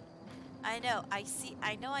 I know,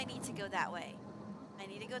 I know I need to go that way. I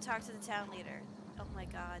need to go talk to the town leader. Oh my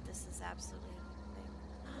god, this is absolutely amazing.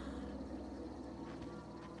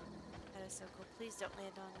 That is so cool. Please don't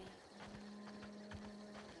land on me.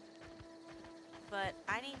 But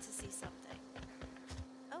I need to see something.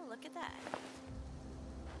 Oh, look at that.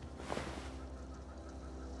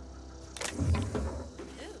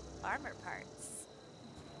 Ooh, armor parts.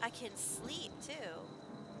 I can sleep too.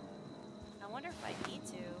 I wonder if I need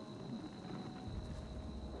to.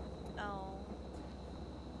 Oh.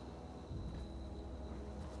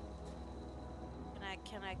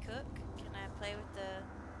 Can I cook? Can I play with the...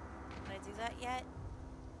 Can I do that yet?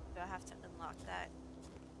 Do I have to unlock that?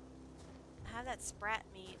 I have that sprat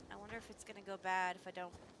meat. I wonder if it's gonna go bad if I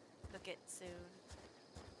don't cook it soon.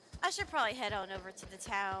 I should probably head on over to the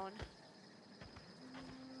town.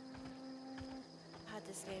 God,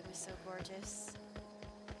 this game is so gorgeous.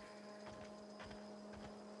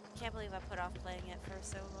 Can't believe I put off playing it for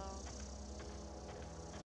so long.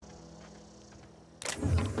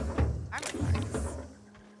 Armor parts.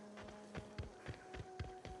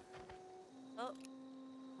 Oh,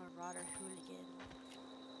 Marauder Hooligan.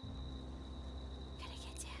 Gotta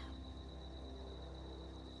get down.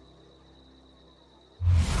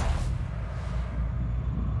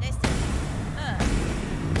 Nice to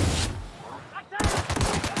Oh no.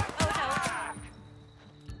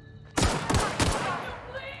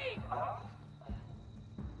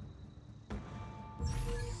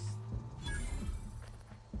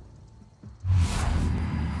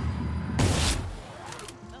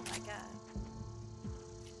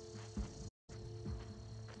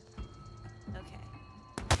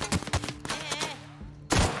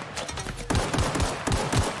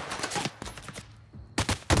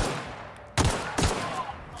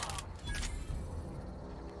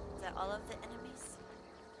 of the enemies.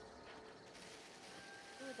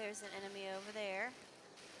 Ooh, there's an enemy over there.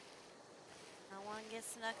 I want to get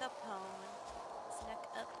snuck up on. Snuck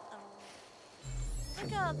up on.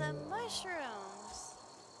 Look at all the mushrooms.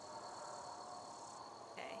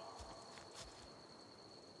 Okay.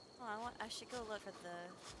 Oh, I should go look at the.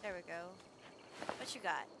 There we go. What you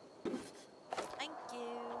got? Thank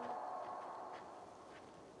you.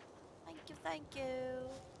 Thank you, thank you.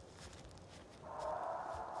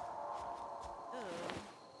 Ooh,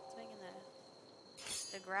 it's making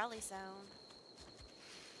the growly sound.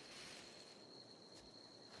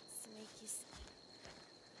 Sneaky.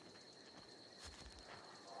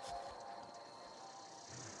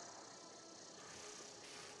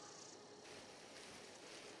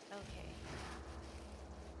 Okay.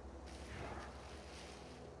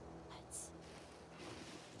 Let's.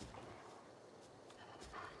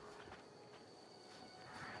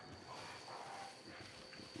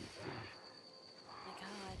 My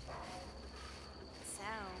God.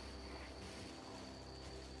 Sound.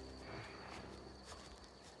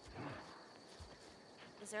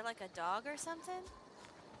 Is there like a dog or something?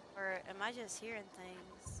 Or am I just hearing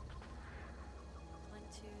things? 1,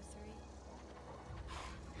 2, 3.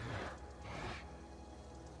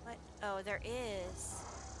 What? Oh, there is.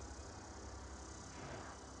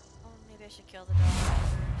 Oh, maybe I should kill the dog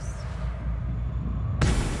first.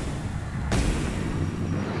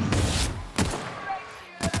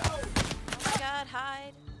 Oh my God,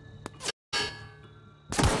 hide.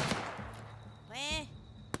 Meh.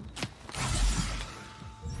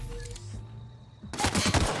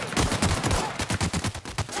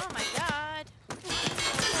 Oh my God.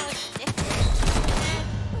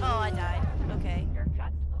 Oh, I died. Okay. Your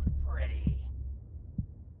guts look pretty.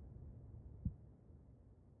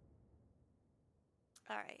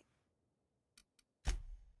 All right.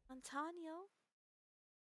 Antonio.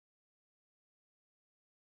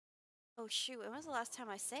 Oh shoot, when was the last time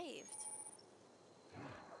I saved?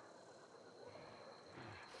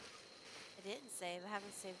 I didn't save. I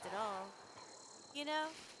haven't saved at all. You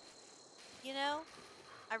know,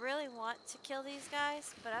 I really want to kill these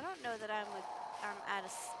guys, but I don't know that I don't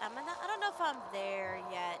know if I'm there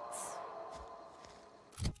yet.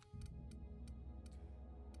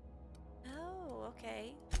 Oh,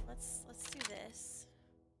 okay. Let's do this.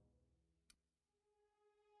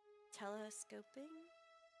 Telescoping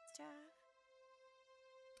staff.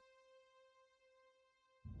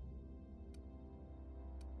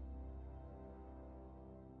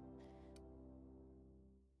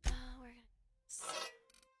 We're gonna.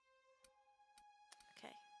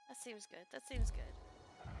 Okay, that seems good. That seems good.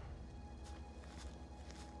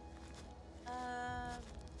 I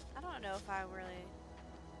don't know if I really.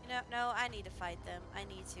 No, I need to fight them. I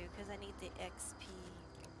need to, because I need the XP.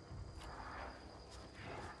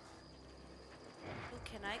 Oh,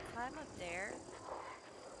 can I climb up there?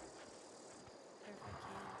 If I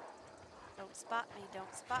can. Don't spot me,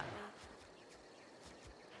 don't spot me.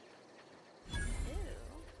 Ew.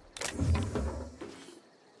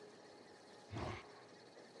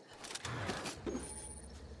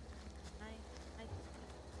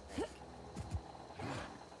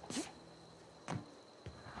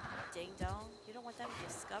 Ding dong. You don't want them to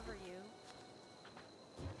discover you.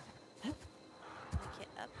 Can I get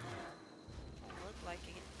up there? Doesn't look like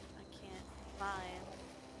it. I can't climb.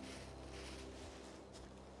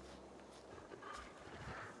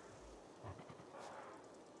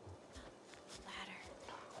 Ladder.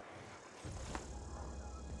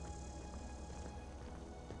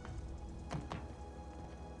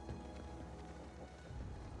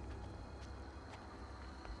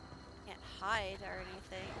 Can't hide or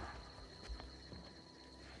anything.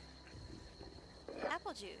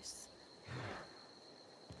 Apple juice.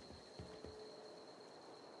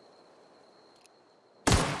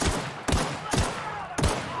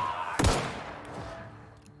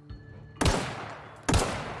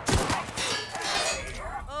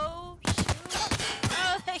 Oh shoot!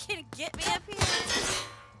 Oh, they can get me up here.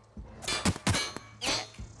 Heck.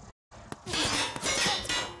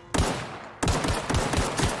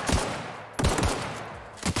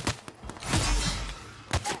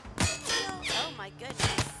 Oh my goodness.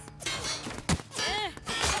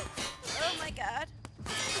 Oh my God.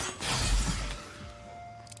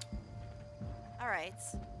 Alright.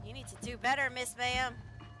 You need to do better, Miss Ma'am.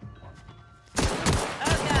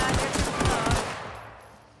 Oh God, here's the dog.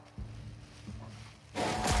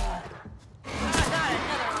 Oh, not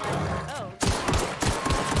another one. Oh.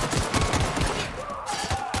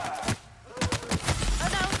 Oh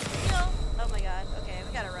no, heal. Oh my God. Okay,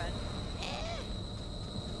 we gotta run.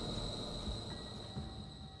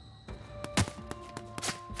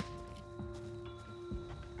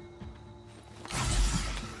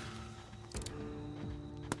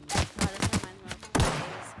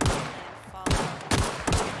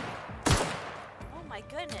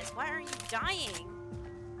 dying.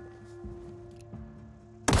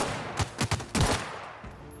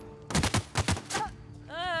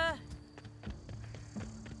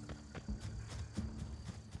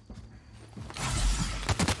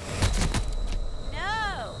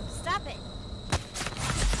 No! Stop it!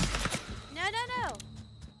 No, no, no!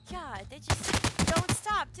 God, they just don't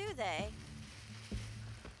stop, do they?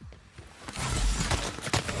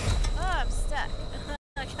 Oh, I'm stuck.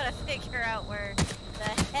 I gotta figure out where the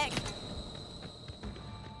heck...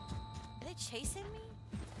 Are they chasing me?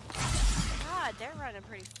 God, they're running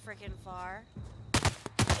pretty freaking far.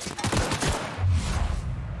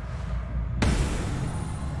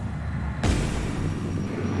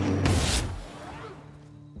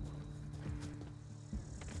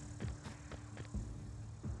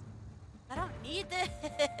 I don't need this.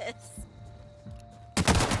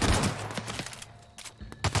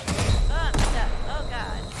 Oh, I'm stuck. Oh,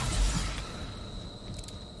 God.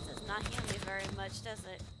 This does not heal me very much, does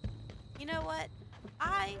it? You know what?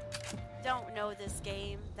 I don't know this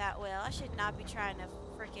game that well. I should not be trying to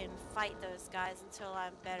freaking fight those guys until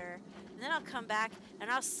I'm better. And then I'll come back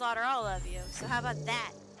and I'll slaughter all of you. So how about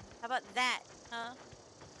that? How about that, huh?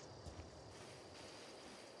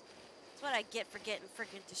 That's what I get for getting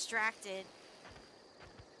freaking distracted.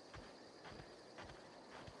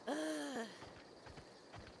 Ugh.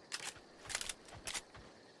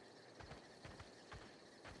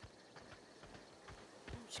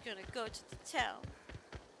 I'm just gonna go to the town.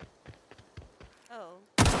 Oh.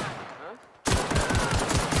 Huh?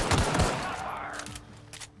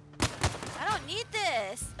 I don't need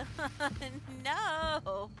this!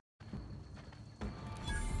 No!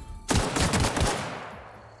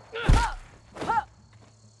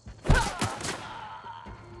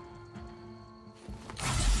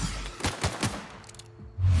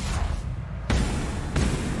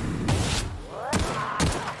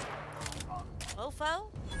 Mofo?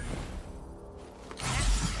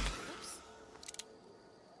 Oops.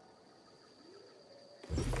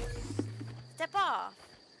 Step off.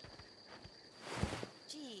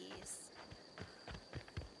 Jeez.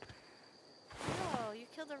 Oh, you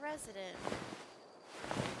killed a resident.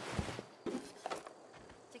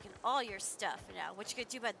 Taking all your stuff now. What you gonna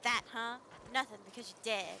do about that, huh? Nothing, because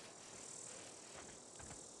you're dead.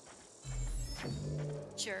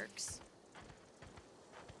 Jerks.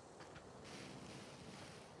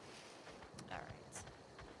 Alright.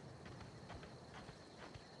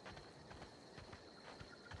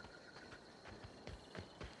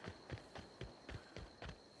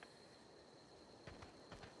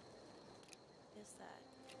 Is that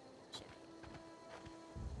chip?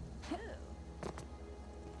 Ooh.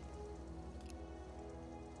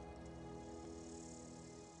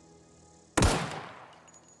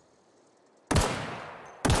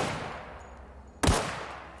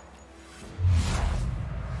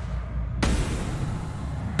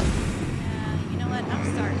 You know what?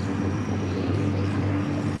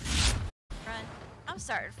 I'm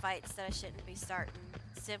starting fights that I shouldn't be starting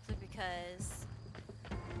simply because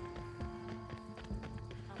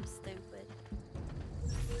I'm stupid.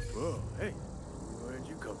 Whoa, hey, where'd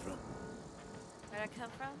you come from? Where'd I come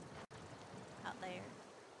from? Out there.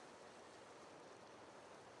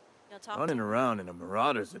 You'll talk Running to me? around in a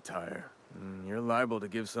marauder's attire. You're liable to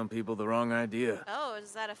give some people the wrong idea. Oh,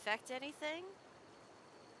 does that affect anything?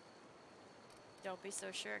 Don't be so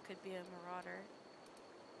sure it could be a marauder.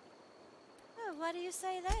 Oh, why do you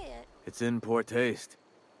say that? It's in poor taste.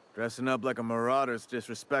 Dressing up like a marauder's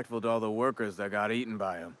disrespectful to all the workers that got eaten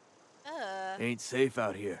by them. Ain't safe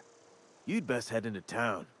out here. You'd best head into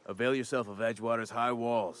town. Avail yourself of Edgewater's high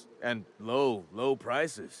walls. And low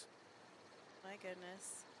prices. My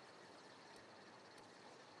goodness.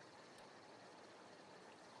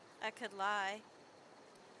 I could lie.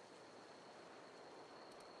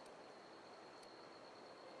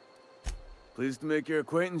 Pleased to make your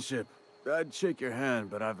acquaintanceship. I'd shake your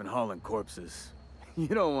hand, but I've been hauling corpses. You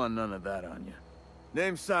don't want none of that on you.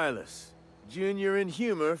 Name's Silas. Junior in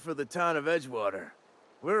humor for the town of Edgewater.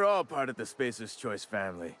 We're all part of the Spacer's Choice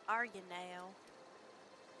family. Are you now?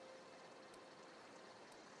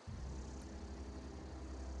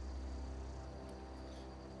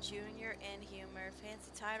 Junior in humor.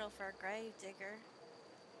 Fancy title for a grave digger.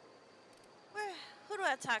 Who do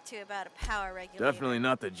I talk to about a power regulator? Definitely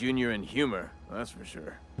not the junior in humor, that's for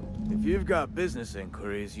sure. If you've got business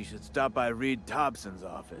inquiries, you should stop by Reed Thompson's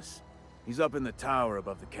office. He's up in the tower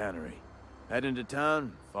above the cannery. Head into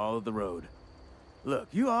town, follow the road. Look,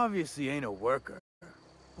 you obviously ain't a worker.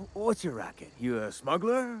 What's your racket? You a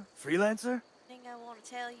smuggler? Freelancer? Think I want to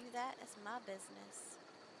tell you that? That's my business.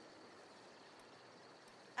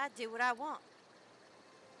 I do what I want.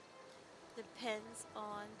 Depends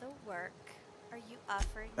on the work. Are you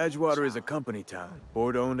offering me a Edgewater is a job? company town,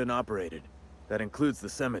 board-owned and operated. That includes the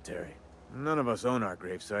cemetery. None of us own our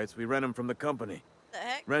grave sites. We rent them from the company. The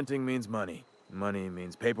heck? Renting means money. Money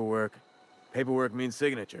means paperwork. Paperwork means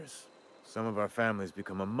signatures. Some of our families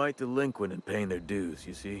become a mite delinquent in paying their dues,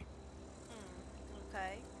 you see?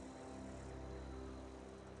 Okay.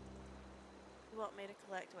 You want me to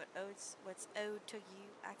collect what's owed to you?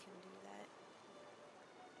 I can do that.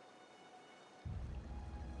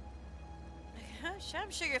 I'm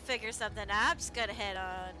sure you'll figure something out. I'm just gonna head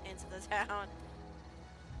on into the town.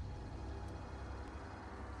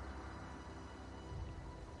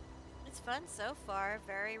 It's fun so far.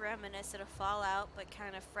 Very reminiscent of Fallout, but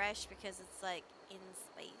kind of fresh because it's like in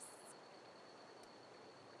space.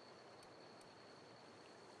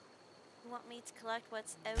 You want me to collect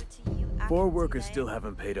what's owed to you? I Four can do workers that. still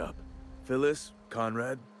haven't paid up. Phyllis,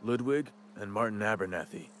 Conrad, Ludwig, and Martin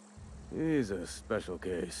Abernathy. He's a special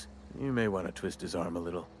case. You may want to twist his arm a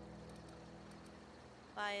little.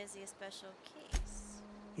 Why is he a special case?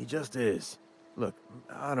 He just is. Look,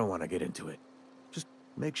 I don't want to get into it. Just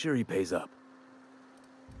make sure he pays up.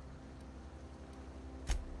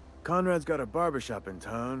 Conrad's got a barbershop in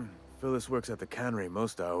town. Phyllis works at the cannery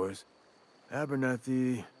most hours.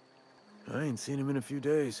 Abernathy... I ain't seen him in a few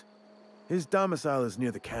days. His domicile is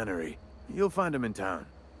near the cannery. You'll find him in town.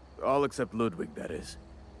 All except Ludwig, that is.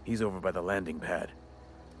 He's over by the landing pad.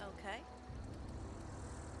 Okay.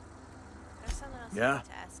 There's something else Yeah? I need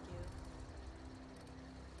to ask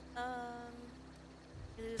you.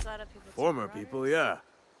 You lose a lot of people to Former marauders? people, yeah.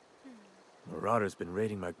 Marauders been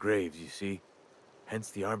raiding my graves, you see.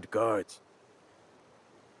 Hence the armed guards.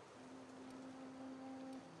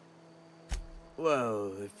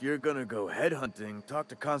 Well, if you're gonna go headhunting, talk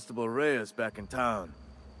to Constable Reyes back in town.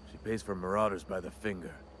 She pays for marauders by the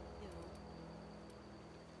finger.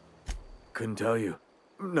 Couldn't tell you.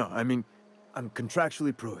 No, I mean, I'm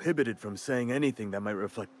contractually prohibited from saying anything that might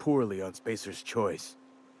reflect poorly on Spacer's choice.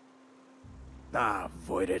 Ah,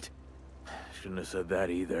 avoid it. Shouldn't have said that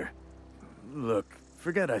either. Look,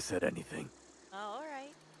 forget I said anything. Oh,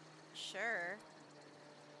 alright. Sure.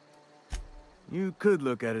 You could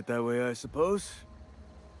look at it that way, I suppose.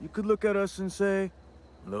 You could look at us and say,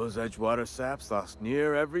 those Edgewater saps lost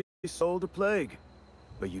near every soul to plague.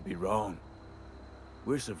 But you'd be wrong.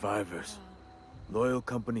 We're survivors. Loyal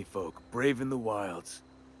company folk, brave in the wilds.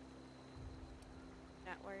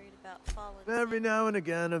 Not worried about falling. Every now and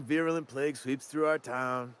again, a virulent plague sweeps through our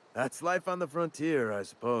town. That's life on the frontier, I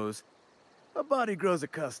suppose. A body grows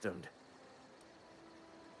accustomed.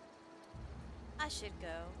 I should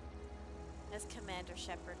go, as Commander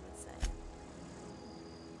Shepard would say.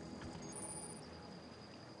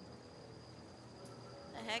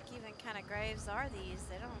 The heck even kind of graves are these?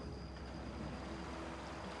 They don't...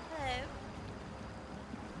 Hello.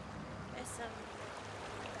 There's some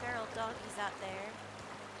feral donkeys out there.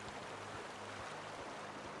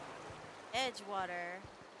 Edgewater.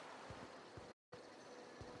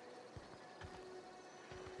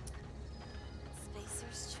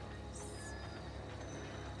 Spacer's choice.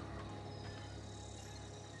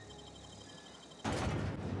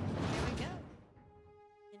 Here we go.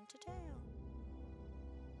 Into town.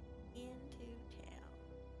 Into town.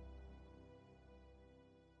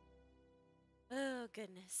 Oh,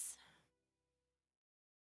 goodness.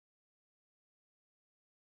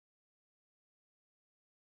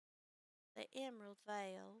 The Emerald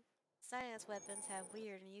Veil. Science weapons have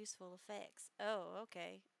weird and useful effects. Oh,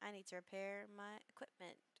 okay. I need to repair my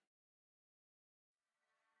equipment.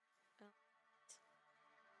 Oh.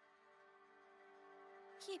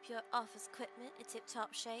 Keep your office equipment in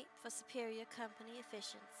tip-top shape for superior company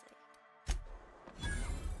efficiency.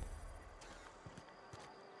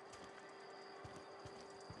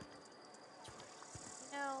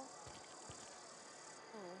 No.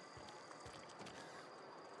 Oh.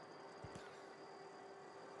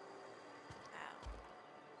 Ow.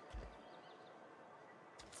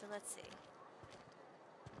 So let's see.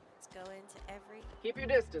 Let's go into every... Keep your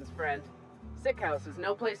distance, friend. Sick house is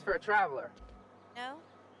no place for a traveler. No?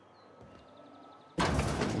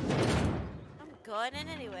 I'm going in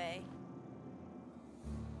anyway.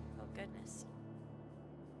 Oh, goodness.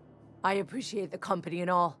 I appreciate the company and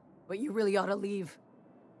all, but you really ought to leave.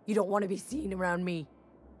 You don't want to be seen around me.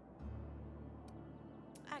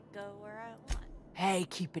 I go where I want. Hey,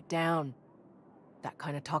 keep it down. That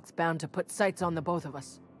kind of talk's bound to put sights on the both of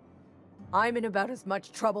us. I'm in about as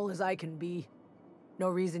much trouble as I can be. No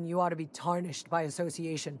reason you ought to be tarnished by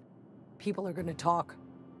association. People are gonna talk.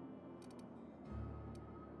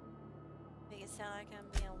 Make it sound like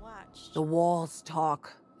I'm being watched. The walls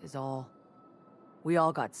talk, is all. We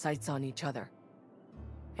all got sights on each other.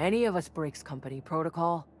 Any of us breaks company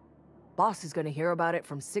protocol, boss is gonna hear about it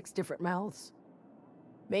from 6 different mouths.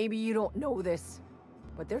 Maybe you don't know this,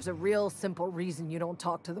 but there's a real simple reason you don't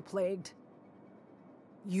talk to the plagued.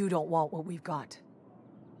 You don't want what we've got.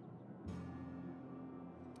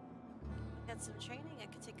 Got some training I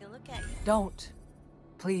could take a look at. Don't.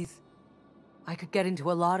 Please. I could get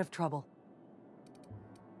into a lot of trouble.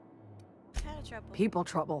 What kind of trouble? People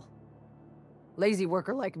trouble. Lazy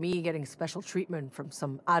worker like me getting special treatment from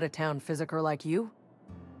some out-of-town physiker like you?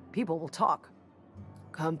 People will talk.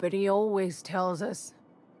 Company always tells us,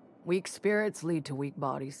 weak spirits lead to weak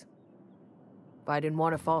bodies. If I didn't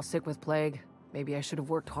want to fall sick with plague, maybe I should have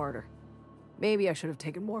worked harder. Maybe I should have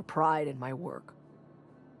taken more pride in my work.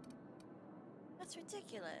 That's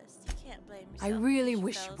ridiculous. You can't blame yourself. I really because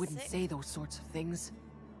wish fell you wouldn't sick. say those sorts of things.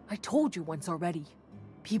 I told you once already.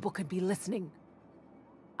 People could be listening.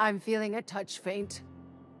 I'm feeling a touch faint.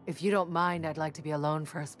 If you don't mind, I'd like to be alone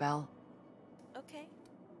for a spell. Okay.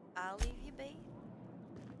 I'll leave you be.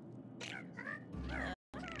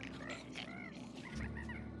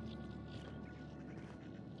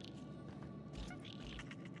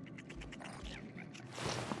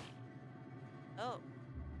 Oh,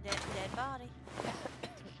 dead body.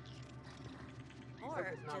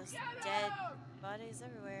 Or just dead bodies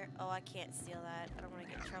everywhere. Oh, I can't steal that. I don't want to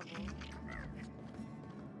get in trouble.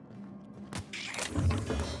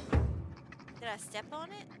 Did I step on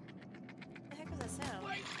it? What the heck was that sound?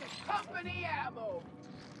 Company ammo!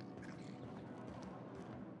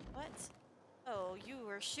 What? Oh, you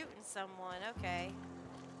were shooting someone. Okay.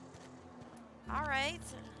 Alright.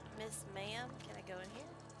 Miss Ma'am, can I go in here?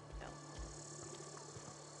 No.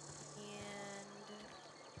 And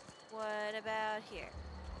what about here?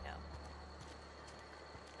 No.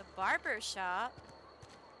 The barber shop?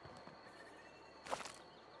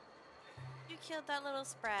 You killed that little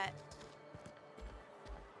sprat.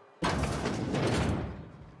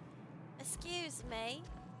 Excuse me.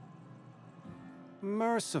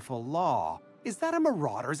 Merciful law. Is that a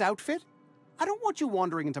marauder's outfit? I don't want you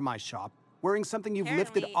wandering into my shop wearing something you've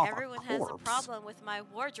lifted Apparently, off everyone a has a corpse. problem with my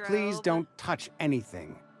wardrobe. Please don't touch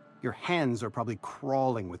anything. Your hands are probably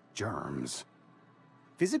crawling with germs.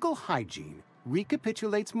 Physical hygiene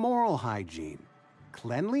recapitulates moral hygiene.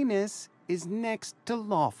 Cleanliness is next to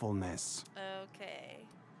lawfulness. Okay.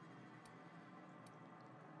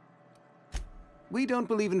 We don't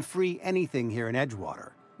believe in free anything here in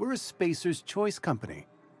Edgewater. We're a Spacer's Choice company.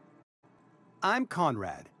 I'm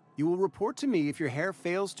Conrad. You will report to me if your hair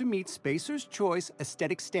fails to meet Spacer's Choice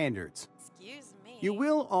aesthetic standards. Excuse me. You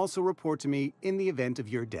will also report to me in the event of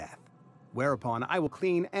your death, whereupon I will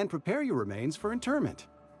clean and prepare your remains for interment.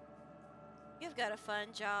 You've got a fun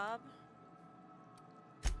job.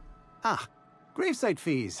 Ah, gravesite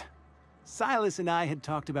fees. Silas and I had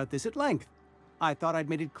talked about this at length. I thought I'd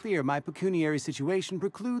made it clear my pecuniary situation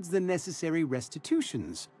precludes the necessary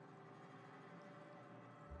restitutions.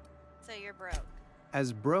 So you're broke.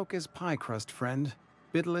 As broke as pie crust, friend.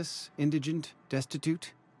 Bidless, indigent,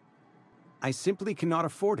 destitute. I simply cannot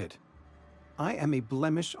afford it. I am a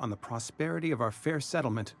blemish on the prosperity of our fair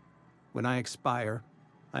settlement. When I expire,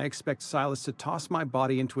 I expect Silas to toss my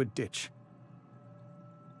body into a ditch.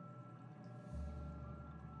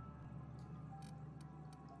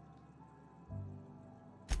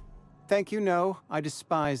 Thank you, no. I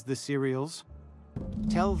despise the cereals.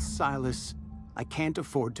 Tell Silas I can't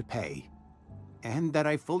afford to pay. And that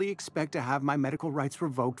I fully expect to have my medical rights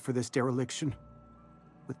revoked for this dereliction.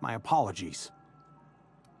 With my apologies.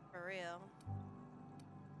 For real.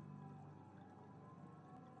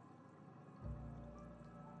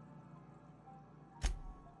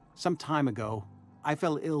 Some time ago, I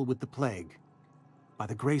fell ill with the plague. By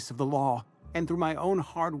the grace of the law, and through my own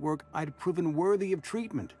hard work, I'd proven worthy of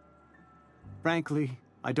treatment. Frankly,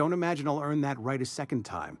 I don't imagine I'll earn that right a second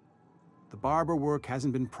time. The barber work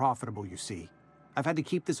hasn't been profitable, you see. I've had to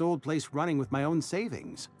keep this old place running with my own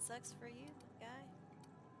savings. Sucks for you, guy.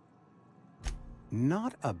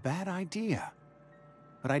 Not a bad idea.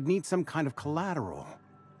 But I'd need some kind of collateral.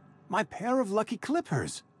 My pair of lucky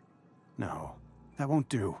clippers. No, that won't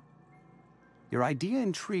do. Your idea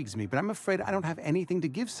intrigues me, but I'm afraid I don't have anything to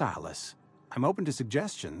give Silas. I'm open to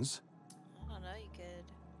suggestions. I don't know, you could.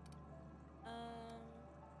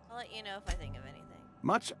 I'll let you know if I think of anything.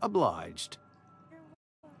 Much obliged. You're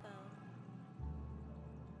welcome.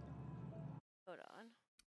 Hold on.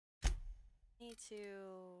 Need to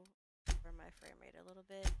lower my frame rate a little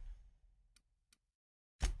bit.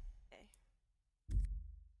 Okay.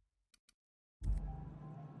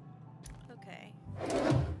 Okay.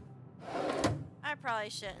 I probably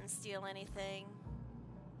shouldn't steal anything.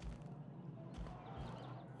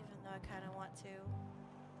 kind of want to.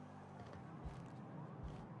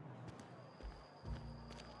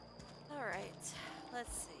 Alright,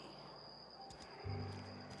 let's see.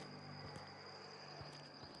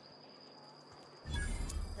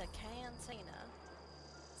 The Cantina.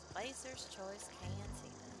 Spacer's Choice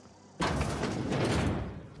Cantina.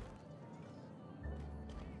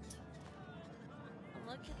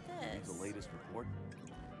 Look at this. The latest report?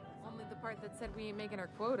 Only the part that said we ain't making our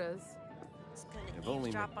quotas. If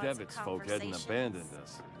only McDevitt's folk hadn't abandoned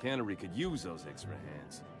us. Cannery could use those extra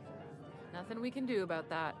hands. Nothing we can do about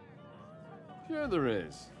that. Sure there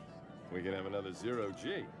is. We can have another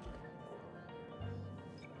zero-G.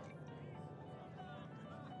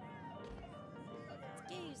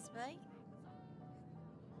 Excuse me.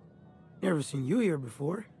 Never seen you here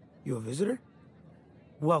before. You a visitor?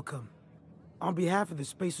 Welcome. On behalf of the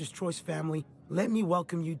Spacer's Choice family, let me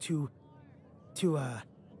welcome you to,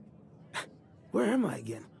 where am I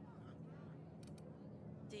again?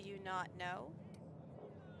 Do you not know?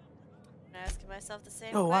 I'm asking myself the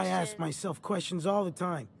same Oh, question. I ask myself questions all the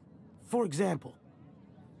time. For example,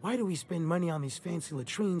 why do we spend money on these fancy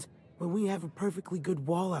latrines when we have a perfectly good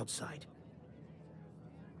wall outside?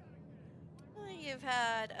 You've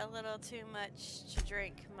had a little too much to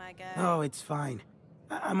drink, my guy. Oh, it's fine.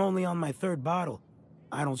 I'm only on my 3rd bottle.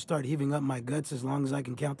 I don't start heaving up my guts as long as I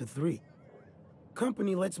can count to 3.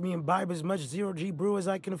 Company lets me imbibe as much zero-G brew as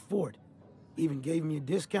I can afford. Even gave me a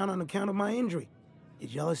discount on account of my injury. You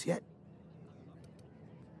jealous yet?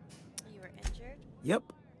 You were injured? Yep.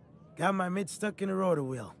 Got my mid stuck in a rotor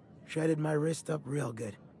wheel. Shredded my wrist up real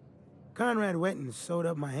good. Conrad went and sewed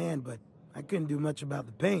up my hand, but I couldn't do much about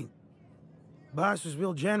the pain. Boss was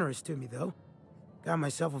real generous to me, though. Got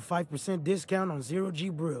myself a 5% discount on zero-G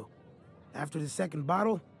brew. After the 2nd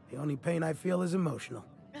bottle, the only pain I feel is emotional.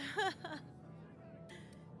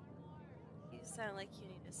 You sound like you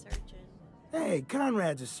need a surgeon. Hey,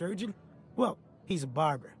 Conrad's a surgeon. Well, he's a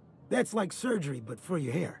barber. That's like surgery, but for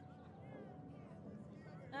your hair.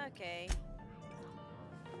 Okay.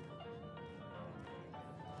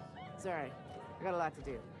 Sorry, I got a lot to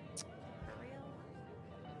do. For real?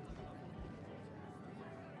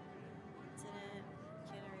 Incident,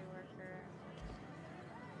 cannery worker.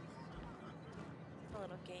 A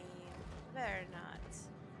little game. Better not.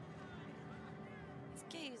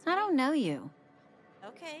 Excuse me. I don't know you.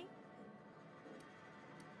 Okay.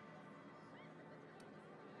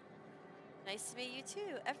 Nice to meet you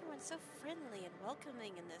too. Everyone's so friendly and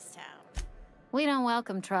welcoming in this town. We don't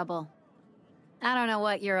welcome trouble. I don't know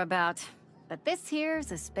what you're about, but this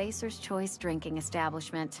here's a Spacer's Choice drinking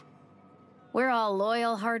establishment. We're all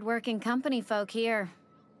loyal, hard-working company folk here.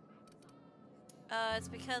 It's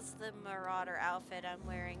because of the Marauder outfit I'm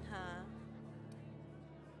wearing, huh?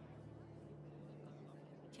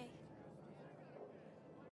 Okay.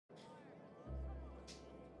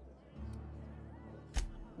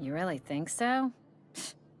 You really think so?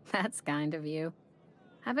 That's kind of you.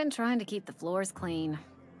 I've been trying to keep the floors clean.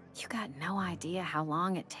 You got no idea how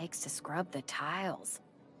long it takes to scrub the tiles.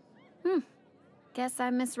 Guess I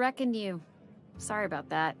misreckoned you. Sorry about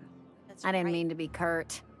that. I didn't mean to be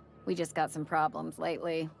curt. We just got some problems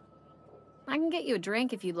lately. I can get you a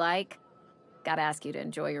drink if you'd like. Gotta ask you to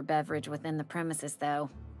enjoy your beverage within the premises,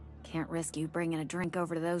 though. Can't risk you bringing a drink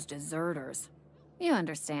over to those deserters. You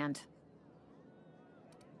understand.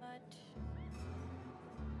 What?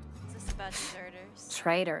 Is this about deserters?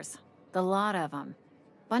 Traitors. The lot of them.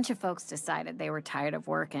 Bunch of folks decided they were tired of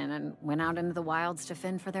working and went out into the wilds to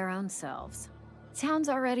fend for their own selves. Town's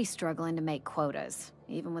already struggling to make quotas,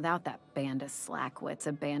 even without that band of slackwits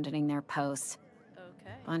abandoning their posts.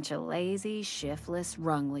 Okay. Bunch of lazy, shiftless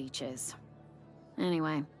rung leeches.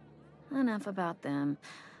 Anyway, enough about them.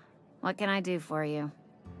 What can I do for you?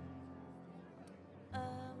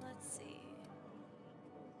 Let's see.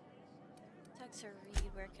 Talk to Reed,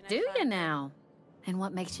 where can I Do find you him? now? And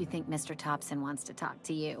what makes you think Mr. Thompson wants to talk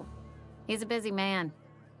to you? He's a busy man.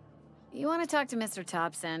 You want to talk to Mr.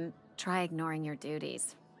 Thompson, try ignoring your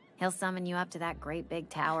duties. He'll summon you up to that great big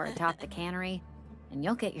tower atop the cannery, and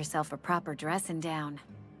you'll get yourself a proper dressing down.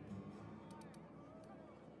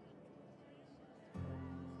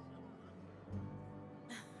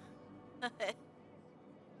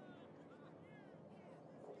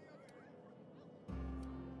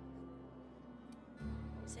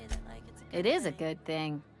 Say that like it's a good It is a thing. good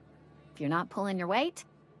thing. If you're not pulling your weight,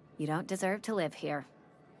 you don't deserve to live here.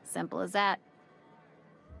 Simple as that.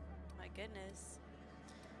 My goodness.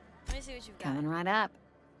 Let me see what you've got. Coming right up.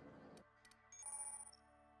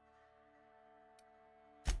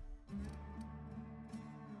 Can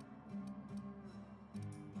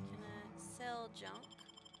I sell junk?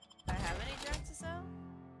 Do I have any junk to sell?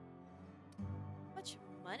 much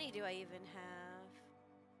money do I even have?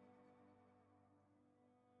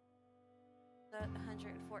 That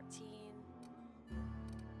 114.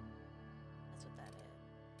 That's what that is.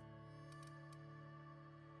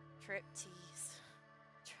 Triptease.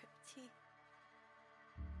 Triptease.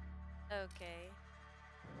 Okay.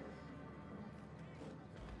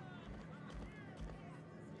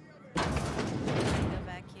 Go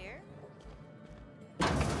back here.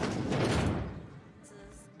 This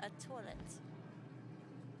is a toilet.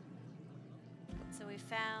 So we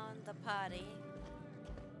found the potty.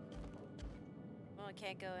 Well, I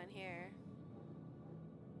can't go in here.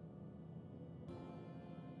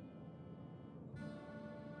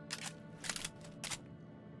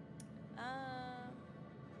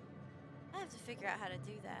 I have to figure out how to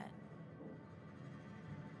do that.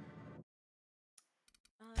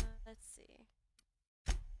 Let's see.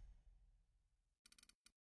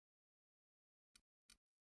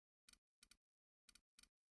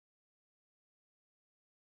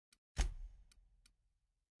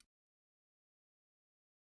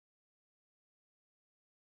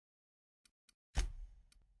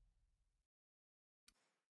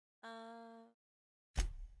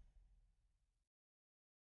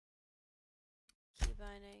 Key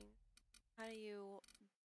binding. How do you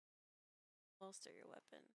bolster your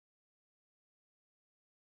weapon?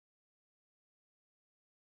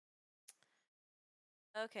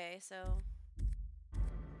 Okay, so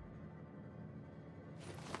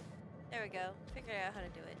there we go. Figured out how to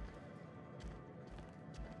do it.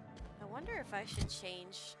 I wonder if I should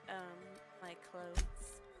change my clothes.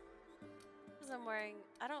 Because I'm wearing,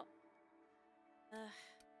 I don't,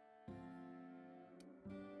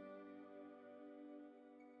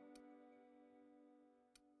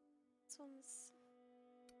 this one's,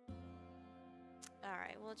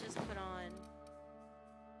 alright, we'll just put on,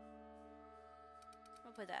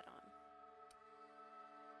 we'll put that on.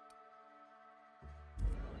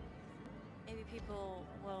 Maybe people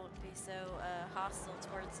won't be so hostile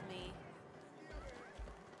towards me.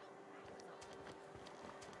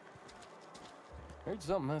 Heard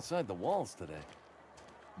something outside the walls today.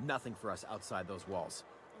 Nothing for us outside those walls.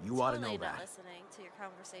 You I'm ought totally to know not that. listening to your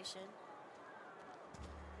conversation.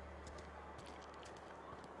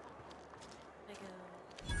 I go,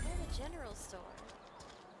 oh, the general store.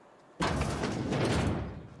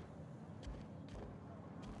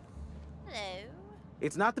 Hello.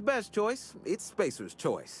 It's not the best choice, it's Spacer's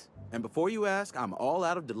choice. And before you ask, I'm all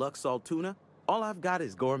out of deluxe salt tuna. All I've got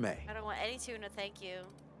is gourmet. I don't want any tuna, thank you.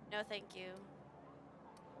 No, thank you.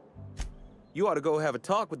 You ought to go have a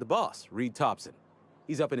talk with the boss, Reed Thompson.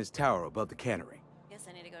 He's up in his tower above the cannery. Guess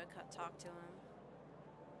I need to go talk to him.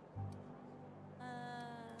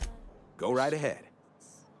 Go right ahead.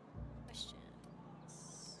 Questions.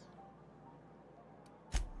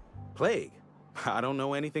 Plague? I don't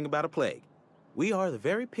know anything about a plague. We are the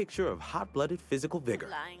very picture of hot-blooded physical vigor.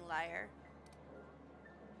 Lying liar.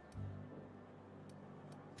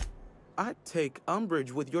 I take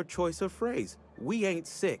umbrage with your choice of phrase. We ain't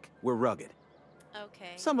sick, we're rugged.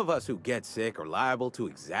 Okay. Some of us who get sick are liable to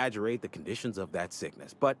exaggerate the conditions of that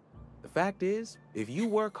sickness, but the fact is, if you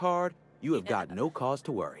work hard, you have got no cause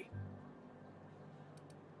to worry.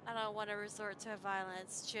 I don't want to resort to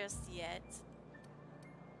violence just yet.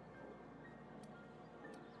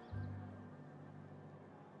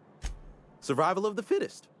 Survival of the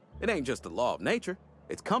fittest. It ain't just a law of nature,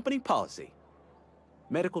 it's company policy.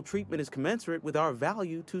 Medical treatment is commensurate with our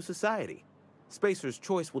value to society. Spacer's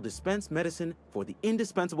Choice will dispense medicine for the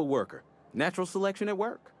indispensable worker. Natural selection at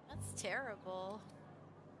work. That's terrible.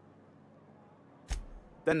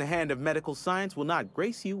 Then the hand of medical science will not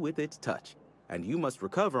grace you with its touch, and you must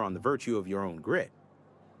recover on the virtue of your own grit.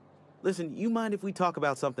 Listen, you mind if we talk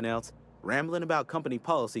about something else? Rambling about company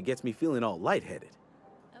policy gets me feeling all lightheaded.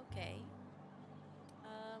 Okay.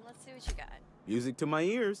 Let's see what you got. Music to my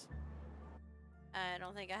ears. I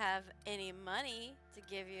don't think I have any money to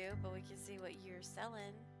give you, but we can see what you're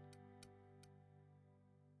selling.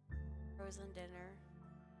 Frozen dinner.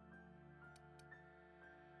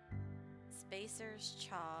 Spacer's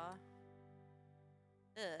chaw.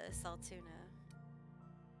 Ugh, salt tuna.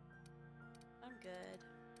 I'm good.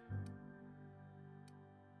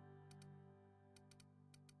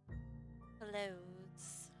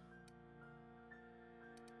 Loads.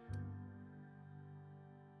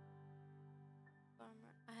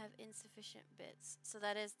 I have insufficient bits, so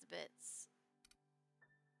that is the bits.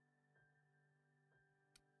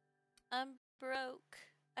 I'm broke.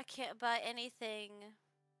 I can't buy anything.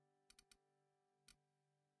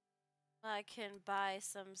 I can buy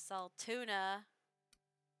some salt tuna.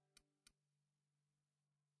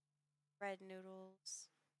 Red noodles.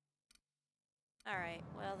 Alright,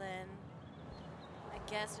 well then, I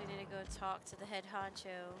guess we need to go talk to the head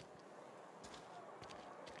honcho.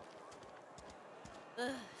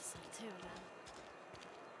 Ugh, Saltuna.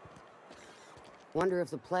 Wonder if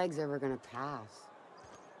the plague's ever gonna pass.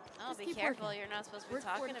 Oh, be careful, you're not supposed to be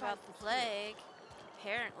talking about the plague.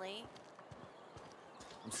 Apparently.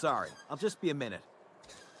 I'm sorry, I'll just be a minute.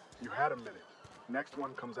 You had a minute. Next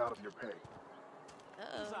one comes out of your pay.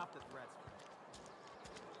 Uh-oh. Off the threats.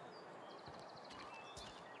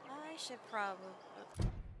 I should probably... Oh,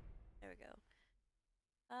 there we go.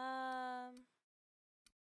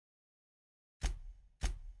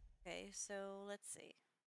 Okay, so let's see.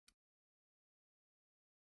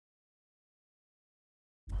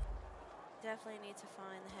 Definitely need to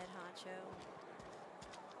find the head honcho.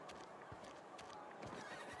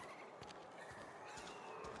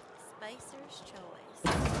 Spicer's Choice.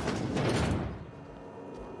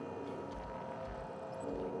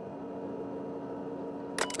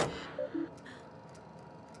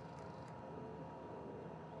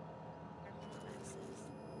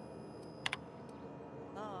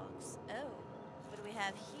 Logs. Oh, what do we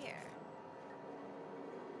have here?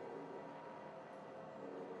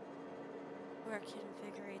 Work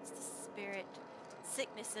invigorates the spirit.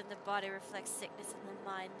 Sickness in the body reflects sickness in the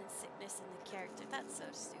mind and sickness in the character. That's so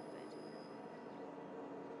stupid.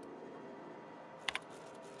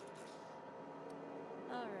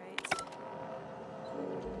 Alright.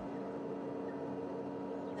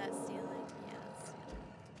 That's stealing? Yeah, that's stealing.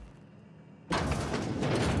 I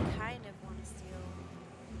kind of want to steal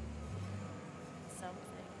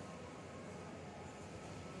something.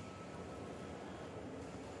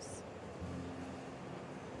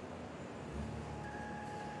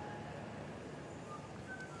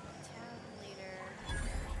 Town leader.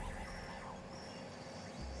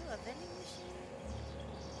 Ooh, a vending machine?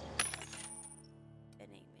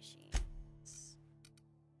 Vending machines.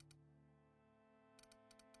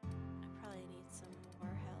 I probably need some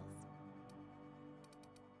more health.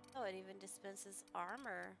 Oh, it even dispenses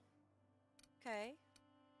armor. Okay.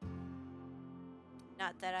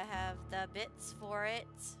 Not that I have the bits for it.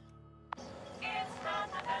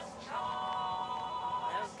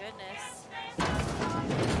 Oh goodness.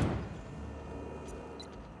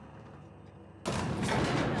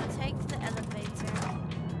 No, take the elevator.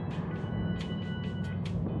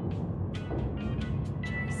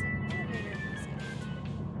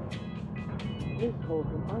 Miss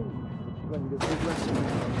Holcomb, I'm splendidly rested.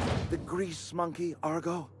 The grease monkey,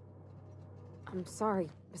 Argo? I'm sorry,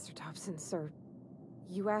 Mr. Thompson, sir.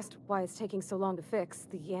 You asked why it's taking so long to fix.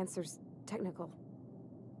 The answer's technical.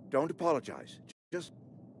 Don't apologize. Just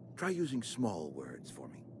try using small words for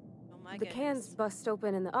me. Oh my The goodness. can's bust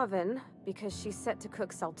open in the oven because she's set to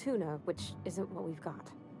cook saltuna, which isn't what we've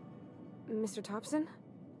got. Mr. Thompson?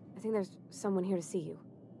 I think there's someone here to see you.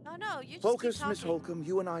 Oh no, you just Focus, keep Miss talking. Holcomb.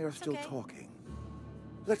 You and I are It's still okay. talking.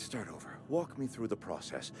 Let's start over. Walk me through the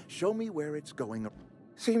process. Show me where it's going.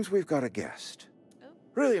 Seems we've got a guest.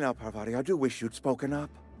 Really now, Parvati, I do wish you'd spoken up.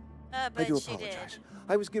 I But do she apologize. did.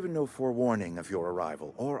 I was given no forewarning of your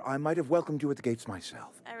arrival, or I might have welcomed you at the gates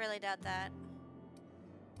myself. I really doubt that.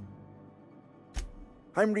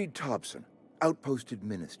 I'm Reed Thompson, Outpost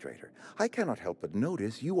Administrator. I cannot help but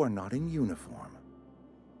notice you are not in uniform.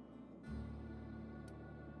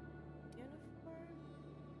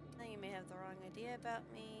 Now you may have the wrong idea about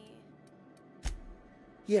me.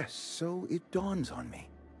 Yes, so it dawns on me.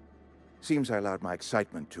 Seems I allowed my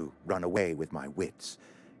excitement to run away with my wits.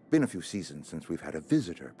 Been a few seasons since we've had a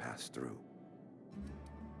visitor pass through.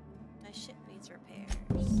 My ship needs repairs.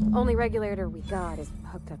 Only regulator we got is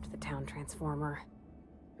hooked up to the town transformer.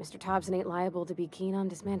 Mr. Thompson ain't liable to be keen on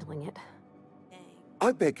dismantling it.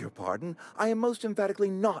 I beg your pardon. I am most emphatically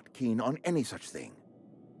not keen on any such thing.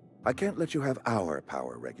 I can't let you have our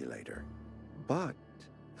power regulator. But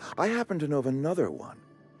I happen to know of another one.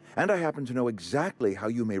 And I happen to know exactly how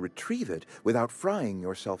you may retrieve it without frying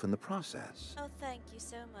yourself in the process. Oh, thank you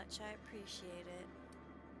so much. I appreciate it.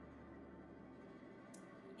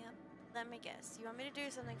 Yep. Let me guess. You want me to do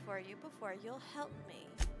something for you before you'll help me?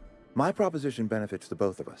 My proposition benefits the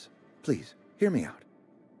both of us. Please, hear me out.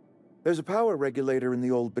 There's a power regulator in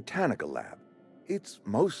the old botanical lab. It's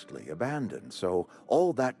mostly abandoned, so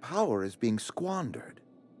all that power is being squandered.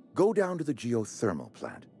 Go down to the geothermal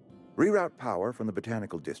plant. Reroute power from the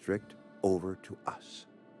botanical district over to us.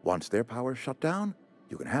 Once their power's shut down,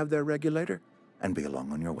 you can have their regulator and be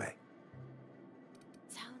along on your way.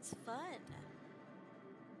 Sounds fun.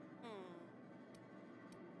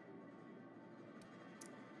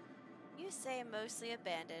 You say mostly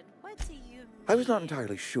abandoned. What do you mean? I was not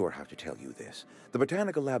entirely sure how to tell you this. The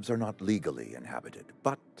botanical labs are not legally inhabited,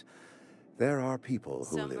 but There are people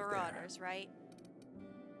who Some live marauders, right?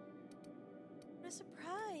 What a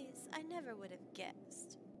surprise. I never would have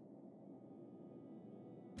guessed.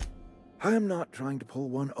 I am not trying to pull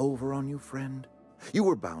one over on you, friend. You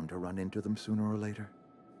were bound to run into them sooner or later.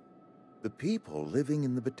 The people living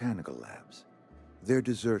in the botanical labs, they're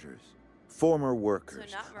deserters, former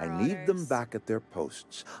workers. I need them back at their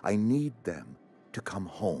posts. I need them to come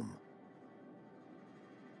home.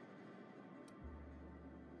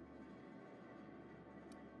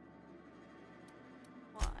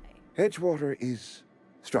 Why? Edgewater is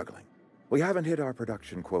struggling. We haven't hit our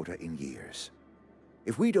production quota in years.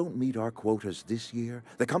 If we don't meet our quotas this year,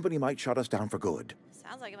 the company might shut us down for good.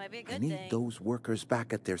 Sounds like it might be a good I need thing. those workers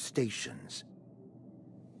back at their stations.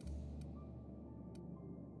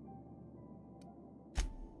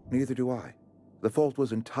 Neither do I. The fault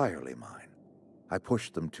was entirely mine. I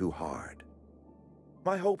pushed them too hard.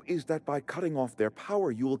 My hope is that by cutting off their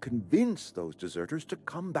power, you will convince those deserters to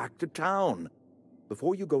come back to town.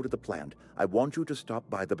 Before you go to the plant, I want you to stop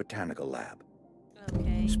by the botanical lab.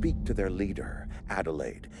 Okay. Speak to their leader,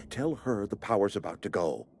 Adelaide. Tell her the power's about to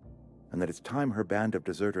go, and that it's time her band of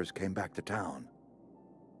deserters came back to town.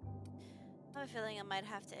 I have a feeling I might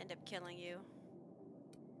have to end up killing you.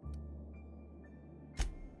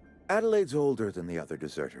 Adelaide's older than the other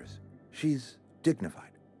deserters. She's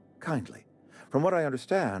dignified, kindly. From what I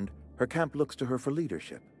understand, her camp looks to her for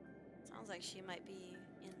leadership. Sounds like she might be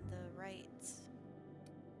in the right.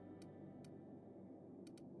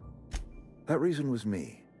 That reason was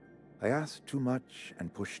me. I asked too much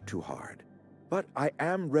and pushed too hard. But I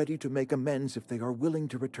am ready to make amends if they are willing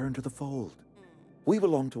to return to the fold. We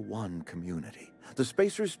belong to one community, the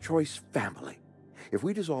Spacer's Choice family. If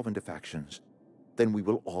we dissolve into factions, then we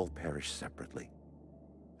will all perish separately.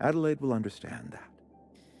 Adelaide will understand that.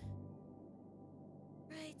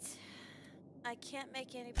 Right. I can't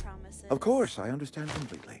make any promises. Of course, I understand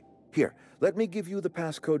completely. Here, let me give you the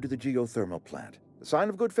passcode to the geothermal plant. A sign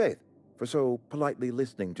of good faith, for so politely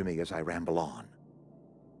listening to me as I ramble on.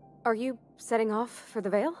 Are you setting off for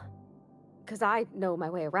the Vale? Because I know my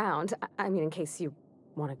way around. I mean, in case you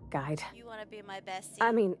want a guide. You want to be my bestie?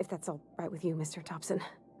 I mean, if that's all right with you, Mr. Thompson.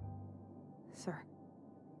 Sir.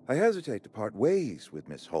 I hesitate to part ways with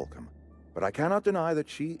Miss Holcomb, but I cannot deny that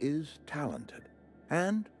she is talented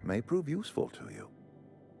and may prove useful to you.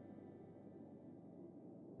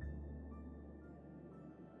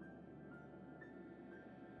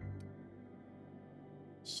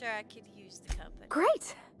 Sure, I could use the company.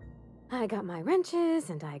 Great! I got my wrenches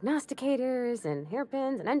and diagnosticators and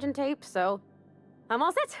hairpins and engine tape, so I'm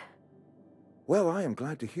all set. Well, I am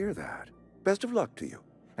glad to hear that. Best of luck to you,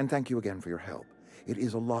 and thank you again for your help. It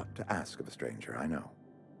is a lot to ask of a stranger, I know.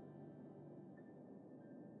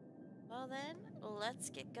 Well then, let's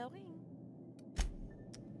get going.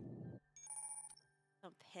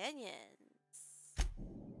 Companions.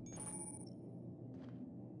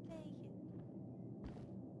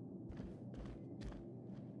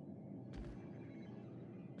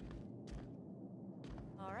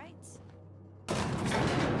 All right.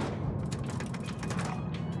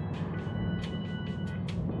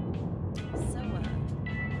 So,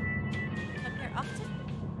 come here often?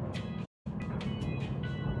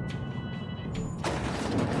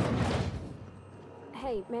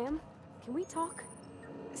 Hey, ma'am, can we talk?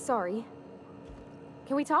 Sorry.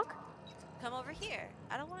 Can we talk? Come over here.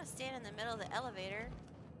 I don't want to stand in the middle of the elevator.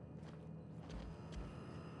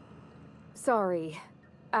 Sorry.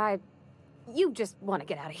 You just want to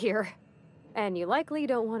get out of here. And you likely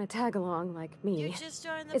don't want to tag along like me. You just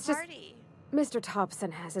joined the party. Mr.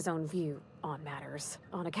 Thompson has his own view on matters,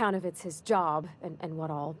 on account of it's his job and what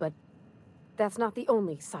all, but that's not the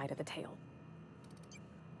only side of the tale.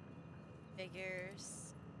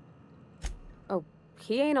 Figures. Oh,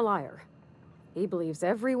 he ain't a liar. He believes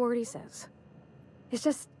every word he says. It's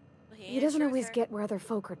just, he doesn't always get where other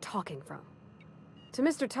folk are talking from. To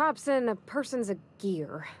Mr. Thompson, a person's a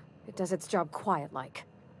gear. It does its job quiet-like.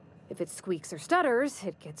 If it squeaks or stutters,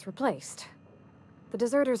 it gets replaced. The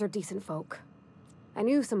deserters are decent folk. I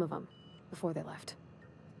knew some of them before they left.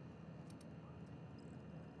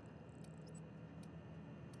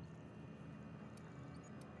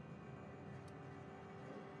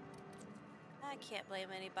 I can't blame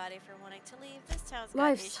anybody for wanting to leave. This town's got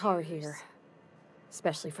Life's issues. hard here.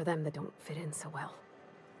 Especially for them that don't fit in so well.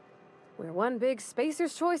 We're one big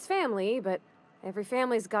Spacer's Choice family, but every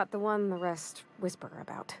family's got the one the rest whisper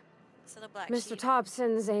about. So the black Mr. sheep.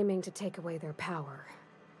 Thompson's aiming to take away their power.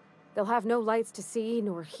 They'll have no lights to see,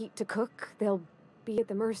 nor heat to cook. They'll be at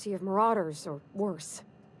the mercy of marauders, or worse.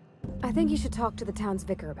 I think you should talk to the town's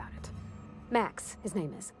vicar about it. Max, his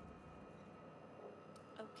name is.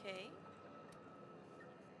 Okay.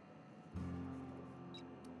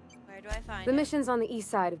 Where do I find The it? mission's on the east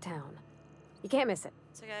side of town. You can't miss it.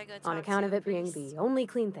 So I gotta go talk On account to of a it being priest. the only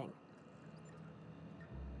clean thing.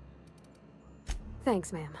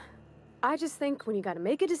 Thanks, ma'am. I just think when you gotta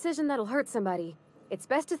make a decision that'll hurt somebody, it's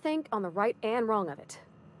best to think on the right and wrong of it.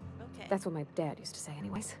 Okay. That's what my dad used to say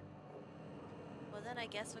anyways. Well, then I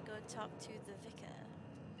guess we'll go talk to the vicar.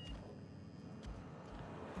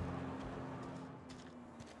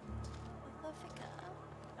 The vicar.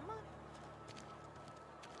 Come on.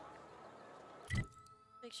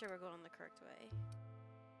 Make sure we're going the correct way.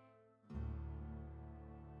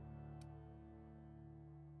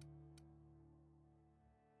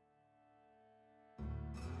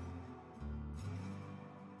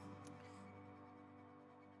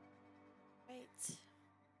 Right.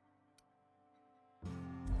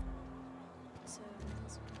 So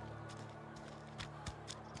this one.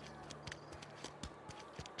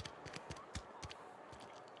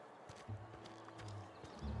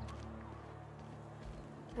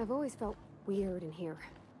 I've always felt weird in here.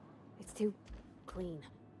 It's too clean.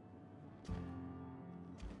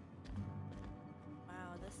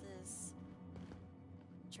 Wow, this is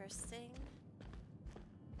interesting.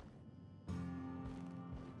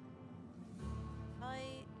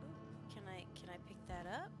 Can I pick that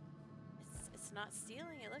up? It's not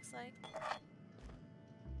stealing, it looks like.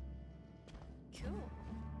 Cool.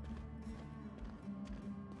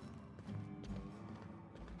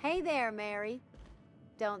 Hey there, Mary.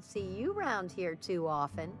 Don't see you round here too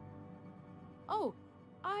often. Oh,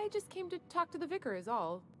 I just came to talk to the vicar is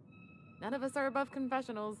all. None of us are above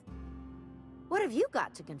confessionals. What have you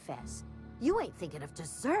got to confess? You ain't thinking of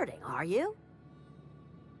deserting, are you?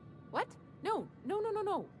 What? No.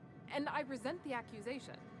 And I resent the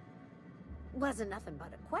accusation. Wasn't nothing but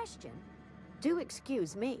a question. Do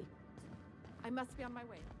excuse me. I must be on my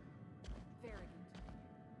way. Very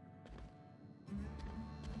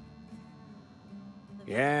good.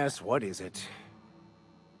 Yes, what is it?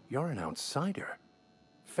 You're an outsider.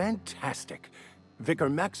 Fantastic. Vicar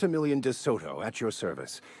Maximilian de Soto at your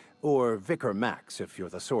service. Or Vicar Max, if you're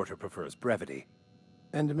the sort who prefers brevity.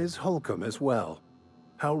 And Ms. Holcomb as well.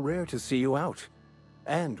 How rare to see you out.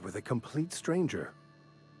 And with a complete stranger.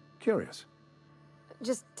 Curious.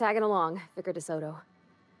 Just tagging along, Vicar DeSoto.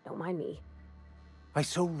 Don't mind me. I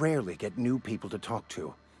so rarely get new people to talk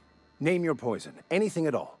to. Name your poison, anything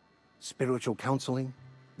at all. Spiritual counseling,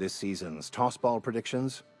 this season's tossball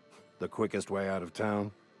predictions, the quickest way out of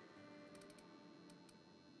town.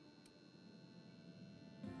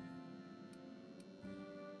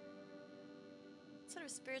 What sort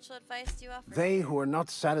of spiritual advice do you offer? They who are not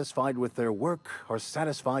satisfied with their work are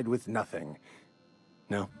satisfied with nothing.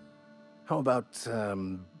 No. How about,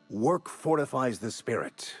 work fortifies the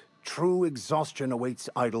spirit. True exhaustion awaits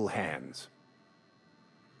idle hands.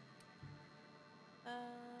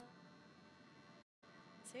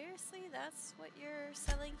 Seriously? That's what you're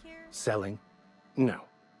selling here? Selling? No.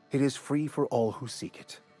 It is free for all who seek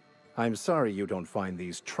it. I'm sorry you don't find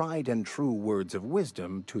these tried and true words of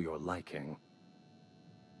wisdom to your liking.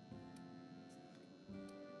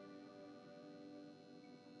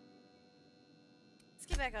 Let's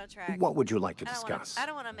get back on track. What would you like to discuss? I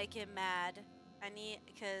don't want to make him mad. I need,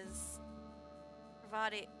 because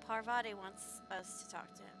Parvati wants us to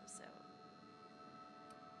talk to him, so.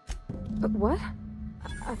 But what?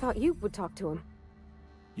 I thought you would talk to him.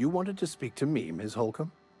 You wanted to speak to me, Ms.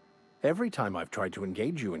 Holcomb? Every time I've tried to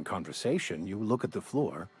engage you in conversation, you look at the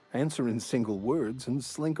floor, answer in single words, and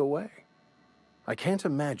slink away. I can't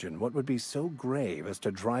imagine what would be so grave as to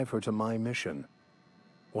drive her to my mission.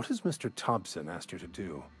 What has Mr. Thompson asked you to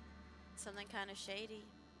do? Something kind of shady.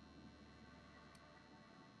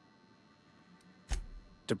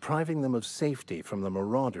 Depriving them of safety from the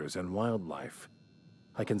marauders and wildlife.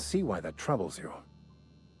 I can see why that troubles you.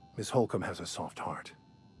 Miss Holcomb has a soft heart.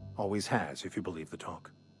 Always has, if you believe the talk.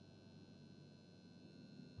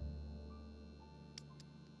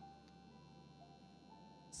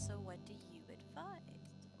 So what do you advise?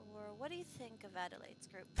 Or what do you think of Adelaide's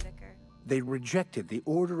group, Vicar? They rejected the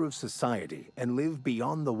order of society and live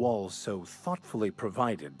beyond the walls so thoughtfully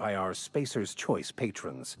provided by our Spacer's Choice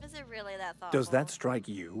patrons. Is it really that thoughtful? Does that strike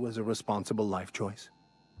you as a responsible life choice?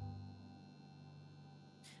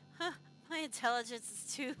 Huh, my intelligence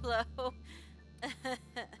is too low.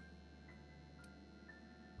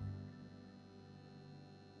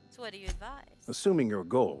 So what do you advise? Assuming your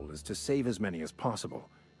goal is to save as many as possible,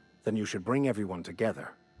 then you should bring everyone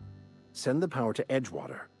together. Send the power to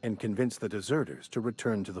Edgewater and convince the deserters to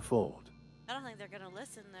return to the fold. I don't think they're gonna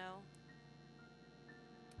listen, though.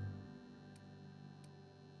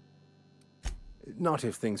 Not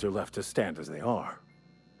if things are left to stand as they are.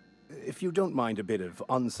 If you don't mind a bit of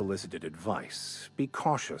unsolicited advice, be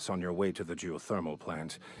cautious on your way to the geothermal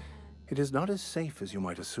plant. It is not as safe as you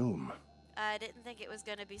might assume. I didn't think it was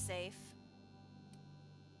gonna be safe.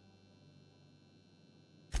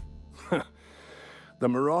 The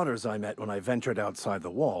marauders I met when I ventured outside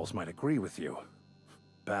the walls might agree with you.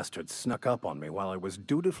 Bastards snuck up on me while I was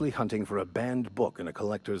dutifully hunting for a banned book in a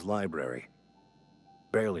collector's library.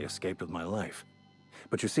 Barely escaped with my life.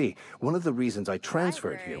 But you see, one of the reasons I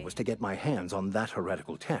transferred here was to get my hands on that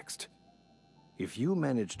heretical text. If you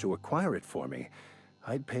managed to acquire it for me,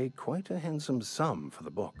 I'd pay quite a handsome sum for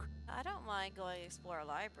the book. I don't mind going to explore a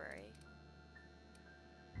library.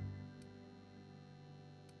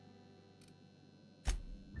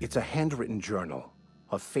 It's a handwritten journal.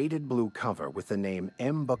 A faded blue cover with the name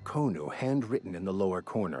M. Bakonu handwritten in the lower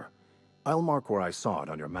corner. I'll mark where I saw it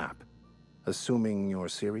on your map. Assuming you're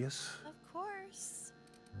serious? Of course.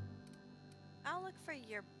 I'll look for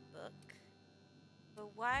your book. But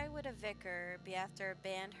why would a vicar be after a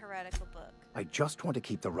banned heretical book? I just want to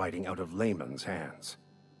keep the writing out of layman's hands.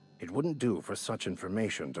 It wouldn't do for such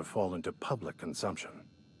information to fall into public consumption.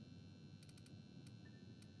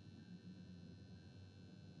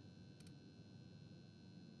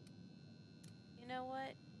 You know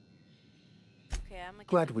what? Okay, I'm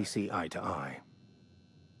glad we see eye to eye.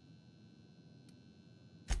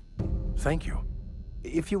 Thank you.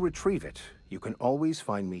 If you retrieve it, you can always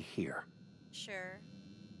find me here. Sure.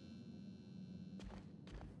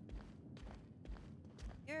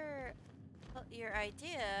 Your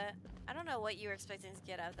idea, I don't know what you were expecting to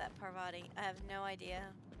get out of that Parvati. I have no idea.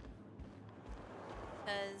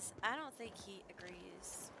 Because I don't think he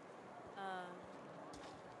agrees. I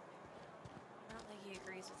don't think he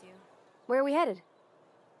agrees with you. Where are we headed?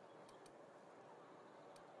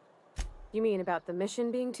 You mean about the mission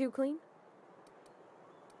being too clean?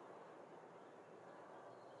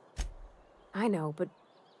 I know, but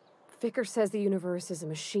Vicar says the universe is a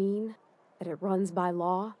machine, that it runs by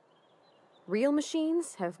law. Real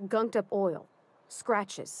machines have gunked up oil,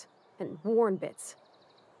 scratches, and worn bits.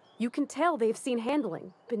 You can tell they've seen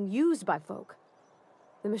handling, been used by folk.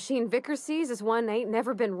 The machine Vicar sees is one ain't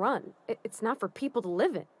never been run. It's not for people to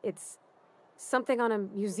live in. It's something on a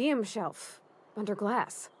museum shelf, under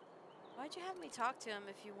glass. Why'd you have me talk to him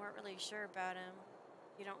if you weren't really sure about him?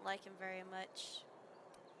 You don't like him very much.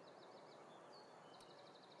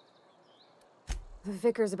 The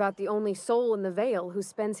Vicar's about the only soul in the Vale who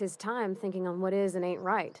spends his time thinking on what is and ain't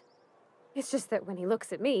right. It's just that when he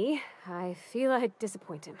looks at me, I feel I'd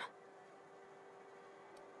disappoint him.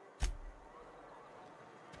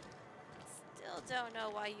 Still don't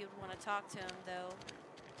know why you'd want to talk to him, though.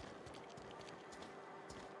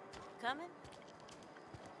 Coming?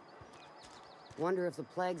 Wonder if the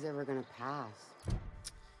plague's ever gonna pass.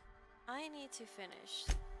 I need to finish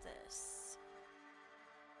this.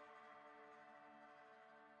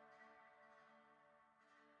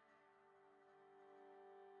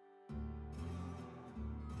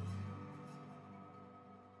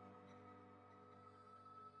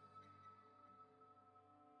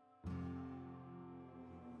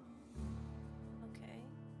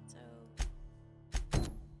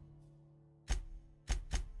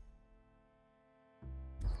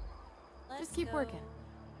 Just keep working.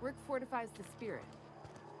 Work fortifies the spirit.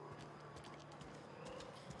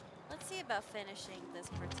 Let's see about finishing this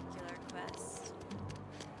particular quest.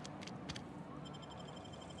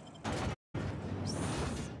 Oops.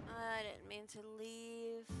 I didn't mean to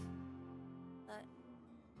leave. But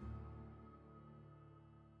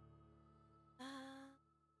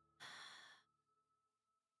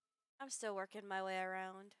I'm still working my way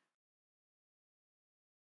around.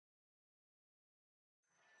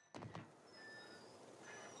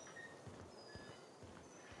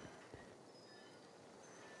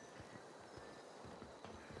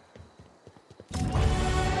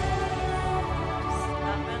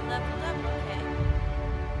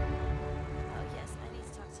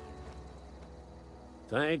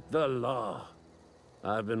 Thank the law.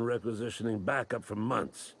 I've been requisitioning backup for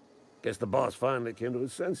months. Guess the boss finally came to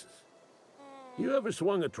his senses. You ever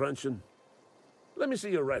swung a truncheon? Let me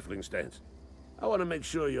see your rifling stance. I want to make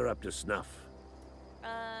sure you're up to snuff.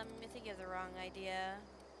 I think you have the wrong idea.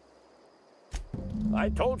 I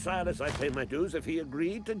told Silas I'd pay my dues if he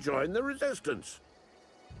agreed to join the resistance.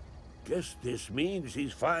 Guess this means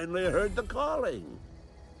he's finally heard the calling.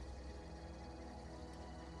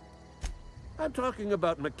 I'm talking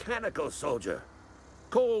about mechanical soldier.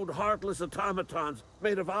 Cold, heartless automatons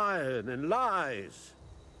made of iron and lies.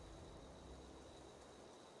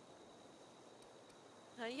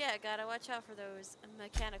 Yeah, gotta watch out for those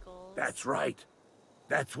mechanicals. That's right.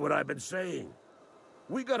 That's what I've been saying.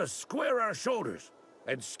 We gotta square our shoulders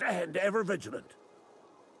and stand ever vigilant.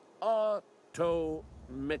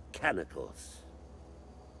 Auto-mechanicals.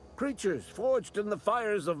 Creatures forged in the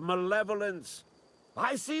fires of malevolence.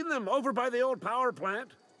 I seen them over by the old power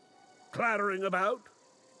plant, clattering about,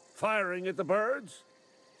 firing at the birds,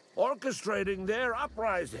 orchestrating their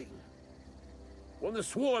uprising. When the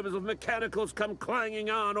swarms of mechanicals come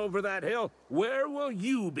clanging on over that hill, where will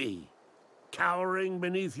you be? Cowering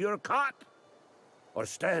beneath your cot? Or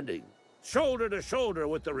standing shoulder to shoulder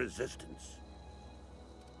with the resistance?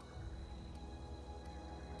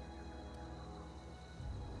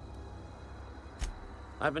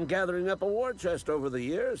 I've been gathering up a war chest over the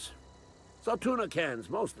years. So tuna cans,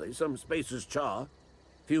 mostly, some Spacer's chaw,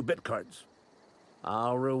 few bit cards.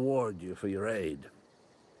 I'll reward you for your aid.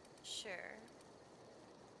 Sure.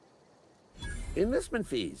 Enlistment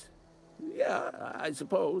fees? Yeah, I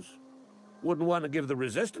suppose. Wouldn't want to give the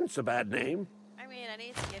Resistance a bad name. I mean, I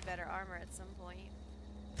need to get better armor at some point.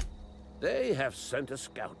 They have sent a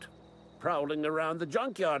scout, prowling around the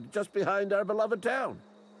junkyard just behind our beloved town.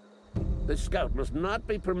 The scout must not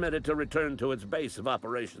be permitted to return to its base of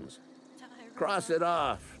operations. Cross it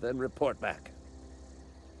off, then report back.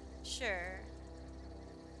 Sure.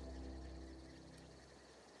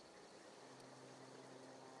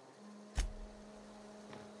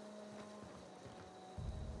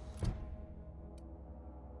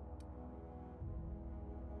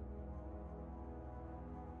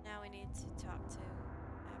 Now we need to talk to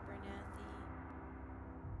Abernathy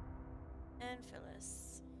and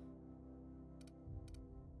Phyllis.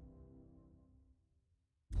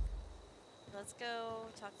 Let's go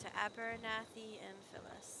talk to Abernathy and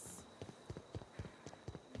Phyllis.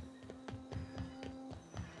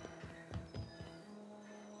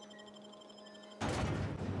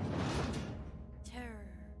 Terror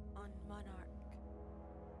on Monarch.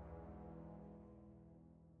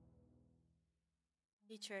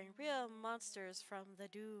 Featuring real monsters from the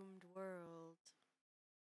doomed world.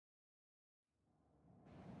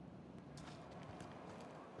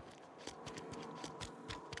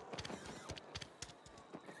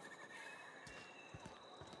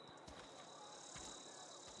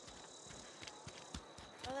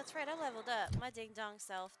 Oh, that's right, I leveled up. My ding-dong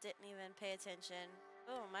self didn't even pay attention.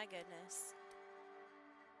 Oh my goodness.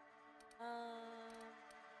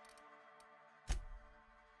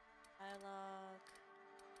 Dialogue.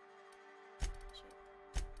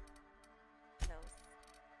 Shoot. Health.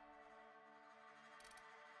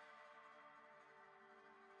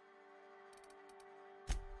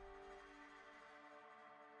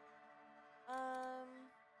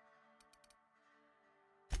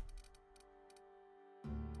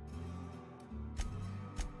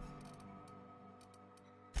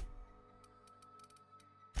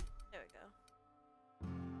 There we go.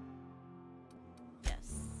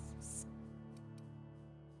 Yes.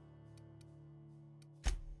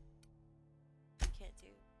 Can't do.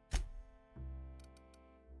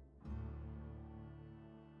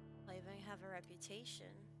 I even have a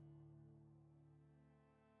reputation.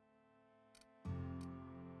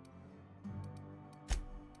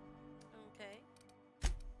 Okay.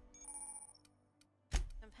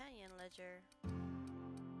 Companion ledger.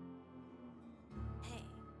 Hey.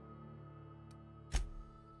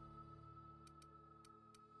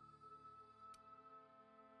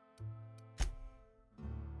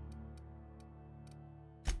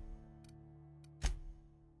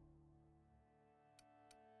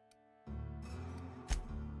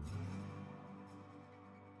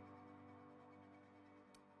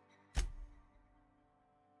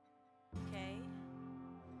 Okay.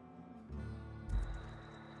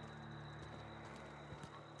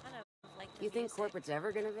 Kind of like the You think music. corporate's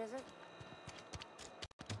ever gonna visit?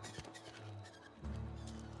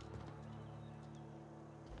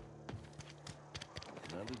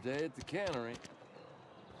 Another day at the cannery.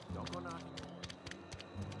 Don't go knocking.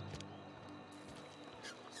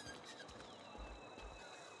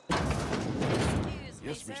 Excuse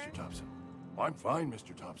Yes, me, Mr. sir. Thompson. I'm fine,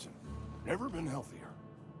 Mr. Thompson. Never been healthier.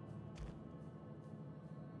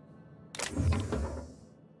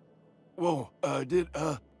 Whoa, did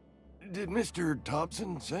Mr.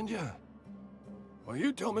 Thompson send you? Well,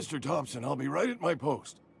 you tell Mr. Thompson I'll be right at my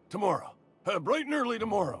post. Tomorrow. Bright and early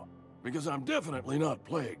tomorrow. Because I'm definitely not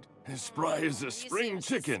plagued. As spry as a You spring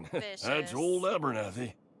seem chicken. suspicious. That's old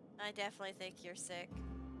Abernathy. I definitely think you're sick.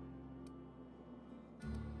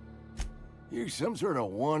 You some sort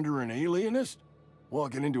of wandering alienist?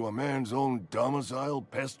 Walking into a man's own domicile,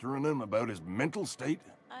 pestering him about his mental state?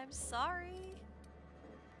 I'm sorry.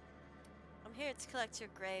 I'm here to collect your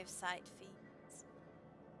grave site fees.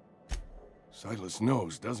 Silas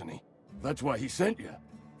knows, doesn't he? That's why he sent you.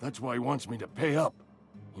 That's why he wants me to pay up.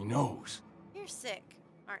 He knows. You're sick,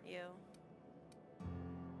 aren't you?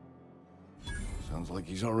 Sounds like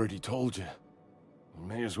he's already told you. You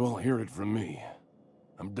may as well hear it from me.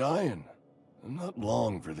 I'm dying. I'm not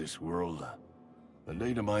long for this world. The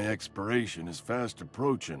date of my expiration is fast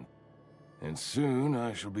approaching. And soon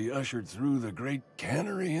I shall be ushered through the great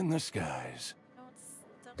cannery in the skies.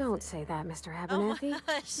 Don't say that, Mr. Abernathy.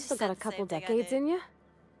 Oh, You still got a couple decades in you.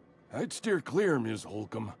 I'd steer clear, Ms.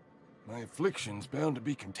 Holcomb. My affliction's bound to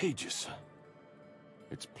be contagious.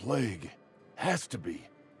 It's plague. Has to be.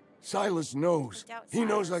 Silas knows. He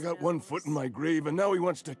knows I got one foot in my grave, and now he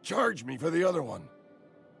wants to charge me for the other one.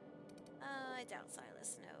 I doubt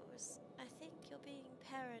Silas knows. I think you're being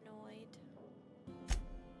paranoid.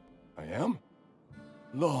 I am?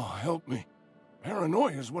 Law, help me.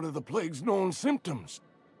 Paranoia is one of the plague's known symptoms.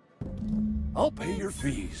 I'll pay your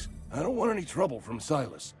fees. I don't want any trouble from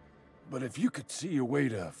Silas. But if you could see a way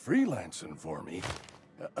to freelancing for me,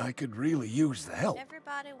 I could really use the help.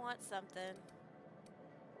 Everybody wants something.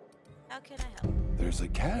 How can I help? There's a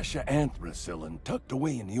cache of anthracillin tucked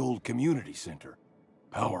away in the old community center.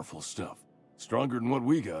 Powerful stuff. Stronger than what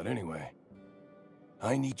we got, anyway.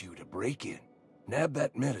 I need you to break in, nab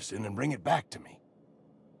that medicine, and bring it back to me.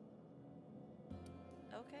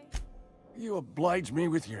 Okay. You oblige me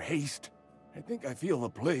with your haste. I think I feel the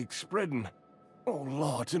plague spreading. Oh,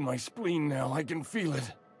 law, it's in my spleen now. I can feel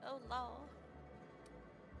it. Oh, law.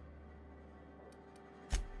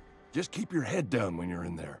 Just keep your head down when you're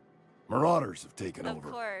in there. Marauders have taken over.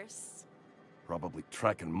 Of course. Probably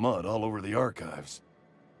tracking mud all over the archives.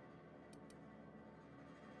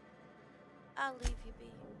 I'll leave you be.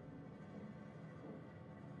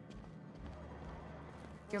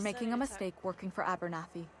 You're making a mistake working for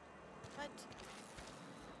Abernathy. What?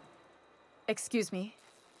 Excuse me.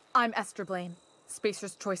 I'm Esther Blaine,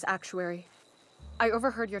 Spacer's Choice Actuary. I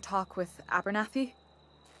overheard your talk with Abernathy.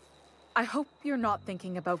 I hope you're not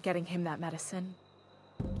thinking about getting him that medicine.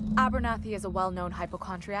 Abernathy is a well-known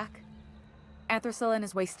hypochondriac. Anthracillin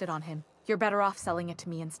is wasted on him. You're better off selling it to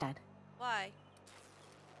me instead. Why?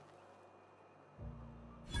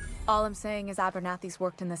 All I'm saying is Abernathy's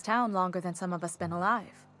worked in this town longer than some of us been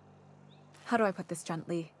alive. How do I put this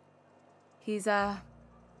gently? He's got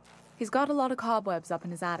a lot of cobwebs up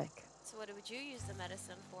in his attic. So what would you use the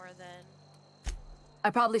medicine for, then? I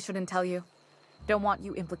probably shouldn't tell you. Don't want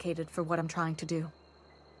you implicated for what I'm trying to do.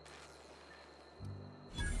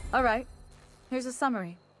 All right, here's a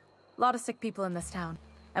summary. A lot of sick people in this town,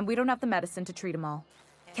 and we don't have the medicine to treat them all.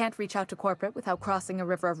 Okay. Can't reach out to corporate without crossing a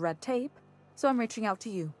river of red tape, so I'm reaching out to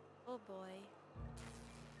you. Oh boy.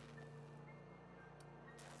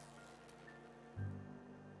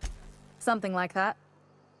 Something like that.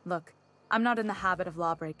 Look, I'm not in the habit of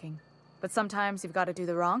law breaking, but sometimes you've got to do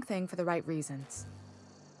the wrong thing for the right reasons.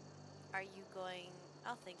 Are you going...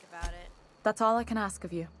 I'll think about it. That's all I can ask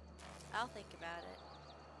of you. I'll think about it.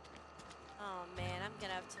 Oh man, I'm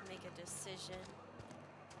gonna have to make a decision.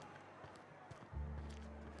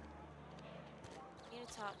 I need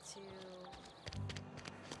to talk to...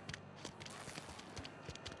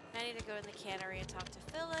 I need to go in the cannery and talk to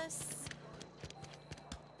Phyllis.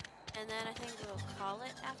 And then I think we'll call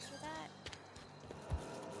it after that.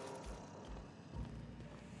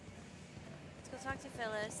 Let's go talk to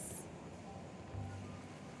Phyllis.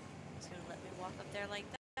 She's gonna let me walk up there like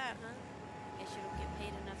that, huh? Guess you don't get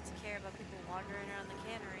paid enough to care about people wandering around the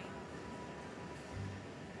cannery.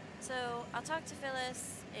 So I'll talk to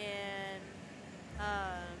Phyllis, and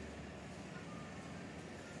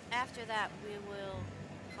after that we will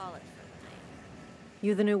call it for the night.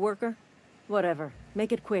 You the new worker? Whatever.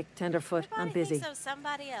 Make it quick, Tenderfoot. I'm busy. So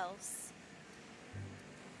somebody else.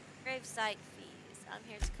 Gravesite fees. I'm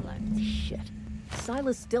here to collect. Shit.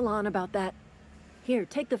 Silas still on about that. Here,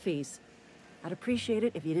 take the fees. I'd appreciate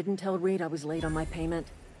it if you didn't tell Reed I was late on my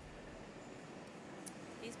payment.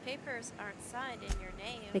 These papers aren't signed in your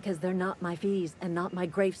name. Because they're not my fees and not my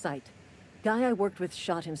gravesite. Guy I worked with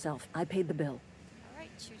shot himself. I paid the bill.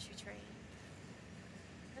 Alright, choo-choo train.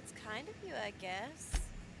 That's kind of you, I guess.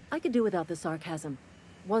 I could do without the sarcasm.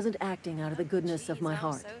 Wasn't acting out of the goodness of my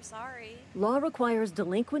heart. I'm so sorry. Law requires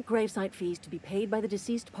delinquent gravesite fees to be paid by the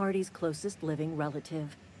deceased party's closest living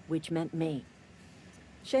relative, which meant me.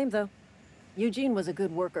 Shame, though. Eugene was a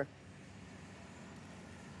good worker.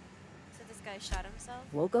 So this guy shot himself?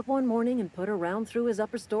 Woke up one morning and put a round through his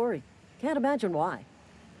upper story. Can't imagine why.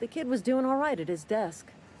 The kid was doing all right at his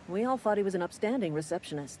desk. We all thought he was an upstanding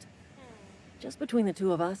receptionist. Just between the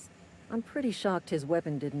two of us, I'm pretty shocked his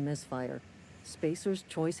weapon didn't misfire. Spacer's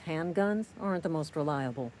Choice handguns aren't the most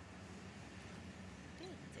reliable. It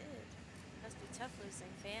did. Must be tough losing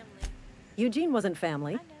family. Eugene wasn't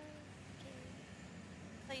family. I know.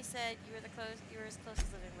 I thought you said you were his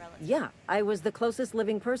closest living relative. Yeah, I was the closest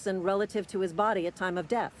living person relative to his body at time of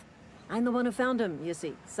death. I'm the one who found him, you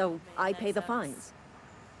see, so I pay the fines.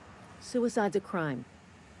 Suicide's a crime.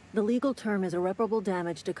 The legal term is irreparable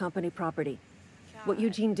damage to company property. What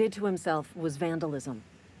Eugene did to himself was vandalism.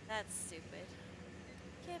 That's stupid.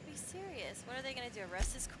 Can't be serious. What are they gonna do,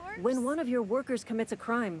 arrest his corpse? When one of your workers commits a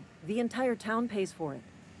crime, the entire town pays for it.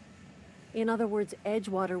 In other words,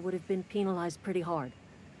 Edgewater would have been penalized pretty hard.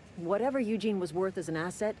 Whatever Eugene was worth as an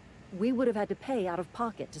asset, we would have had to pay out of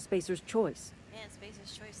pocket to Spacer's Choice. Man,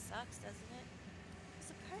 Spacer's Choice sucks, doesn't it?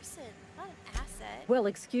 He's a person, not an asset. Well,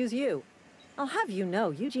 excuse you. I'll have you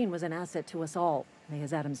know, Eugene was an asset to us all. May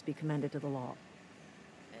his atoms be commended to the law.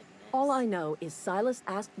 Goodness. All I know is Silas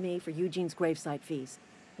asked me for Eugene's gravesite fees,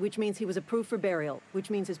 which means he was approved for burial, which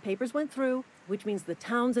means his papers went through, which means the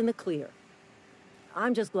town's in the clear.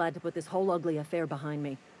 I'm just glad to put this whole ugly affair behind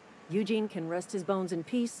me. Eugene can rest his bones in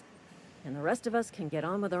peace, and the rest of us can get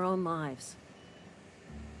on with our own lives.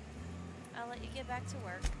 I'll let you get back to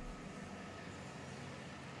work.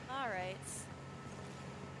 Alright.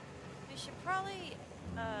 We should probably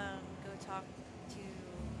go talk to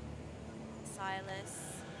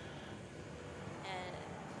Silas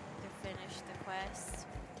and finish the quest,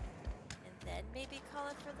 and then maybe call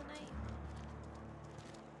it for the night.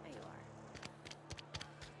 There you are.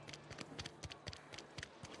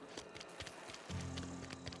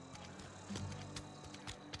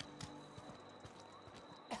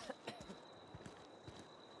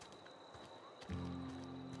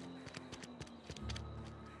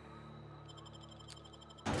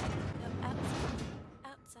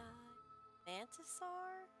 Outside.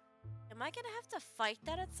 Mantisaur? Am I gonna have to fight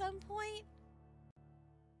that at some point?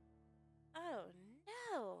 Oh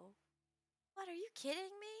no. What, are you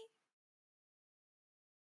kidding me?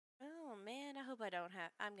 Oh man, I hope I don't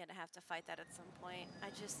have. I'm gonna have to fight that at some point. I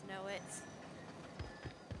just know it.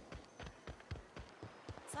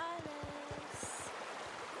 Silas.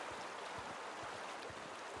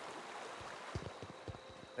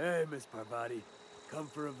 Hey, Miss Parvati. Come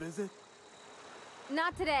for a visit?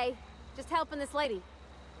 Not today. Just helping this lady.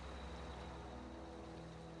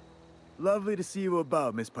 Lovely to see you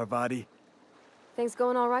about, Miss Parvati. Things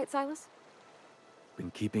going all right, Silas?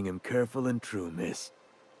 Been keeping him careful and true, miss.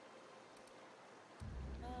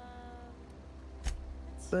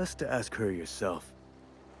 Best to ask her yourself.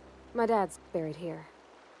 My dad's buried here.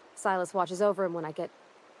 Silas watches over him when I can't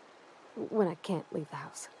leave the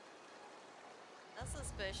house. That's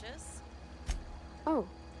suspicious. Oh.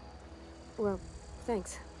 Well,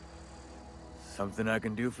 thanks. Something I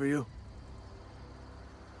can do for you?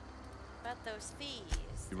 About those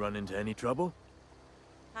fees. You run into any trouble?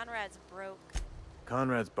 Conrad's broke.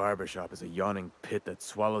 Conrad's barbershop is a yawning pit that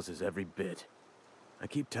swallows his every bit. I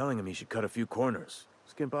keep telling him he should cut a few corners.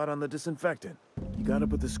 Skimp out on the disinfectant. You gotta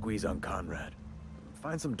put the squeeze on Conrad.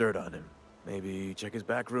 Find some dirt on him. Maybe check his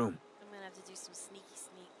back room. I'm gonna have to do some sneaky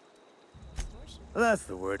extortion. That's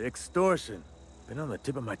the word, extortion. Been on the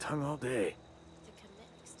tip of my tongue all day. To commit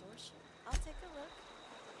extortion. I'll take a look.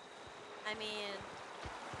 I mean...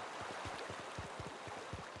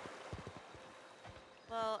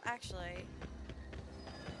 Well, actually...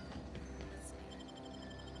 Let's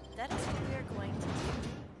see. That is what we are going to do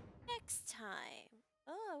next time.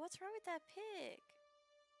 Oh, what's wrong with that pig?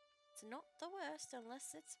 It's not the worst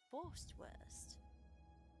unless it's most worst.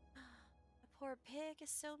 The poor pig is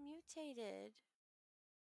so mutated.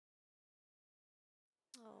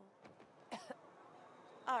 Oh.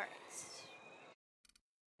 Alright.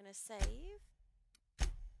 Gonna save.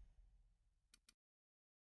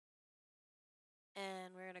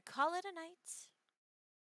 And we're gonna call it a night.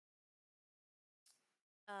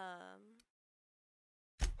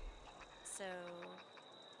 So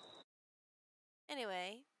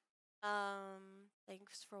anyway,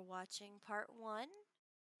 thanks for watching part 1,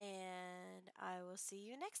 and I will see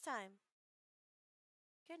you next time.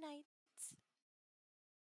 Good night.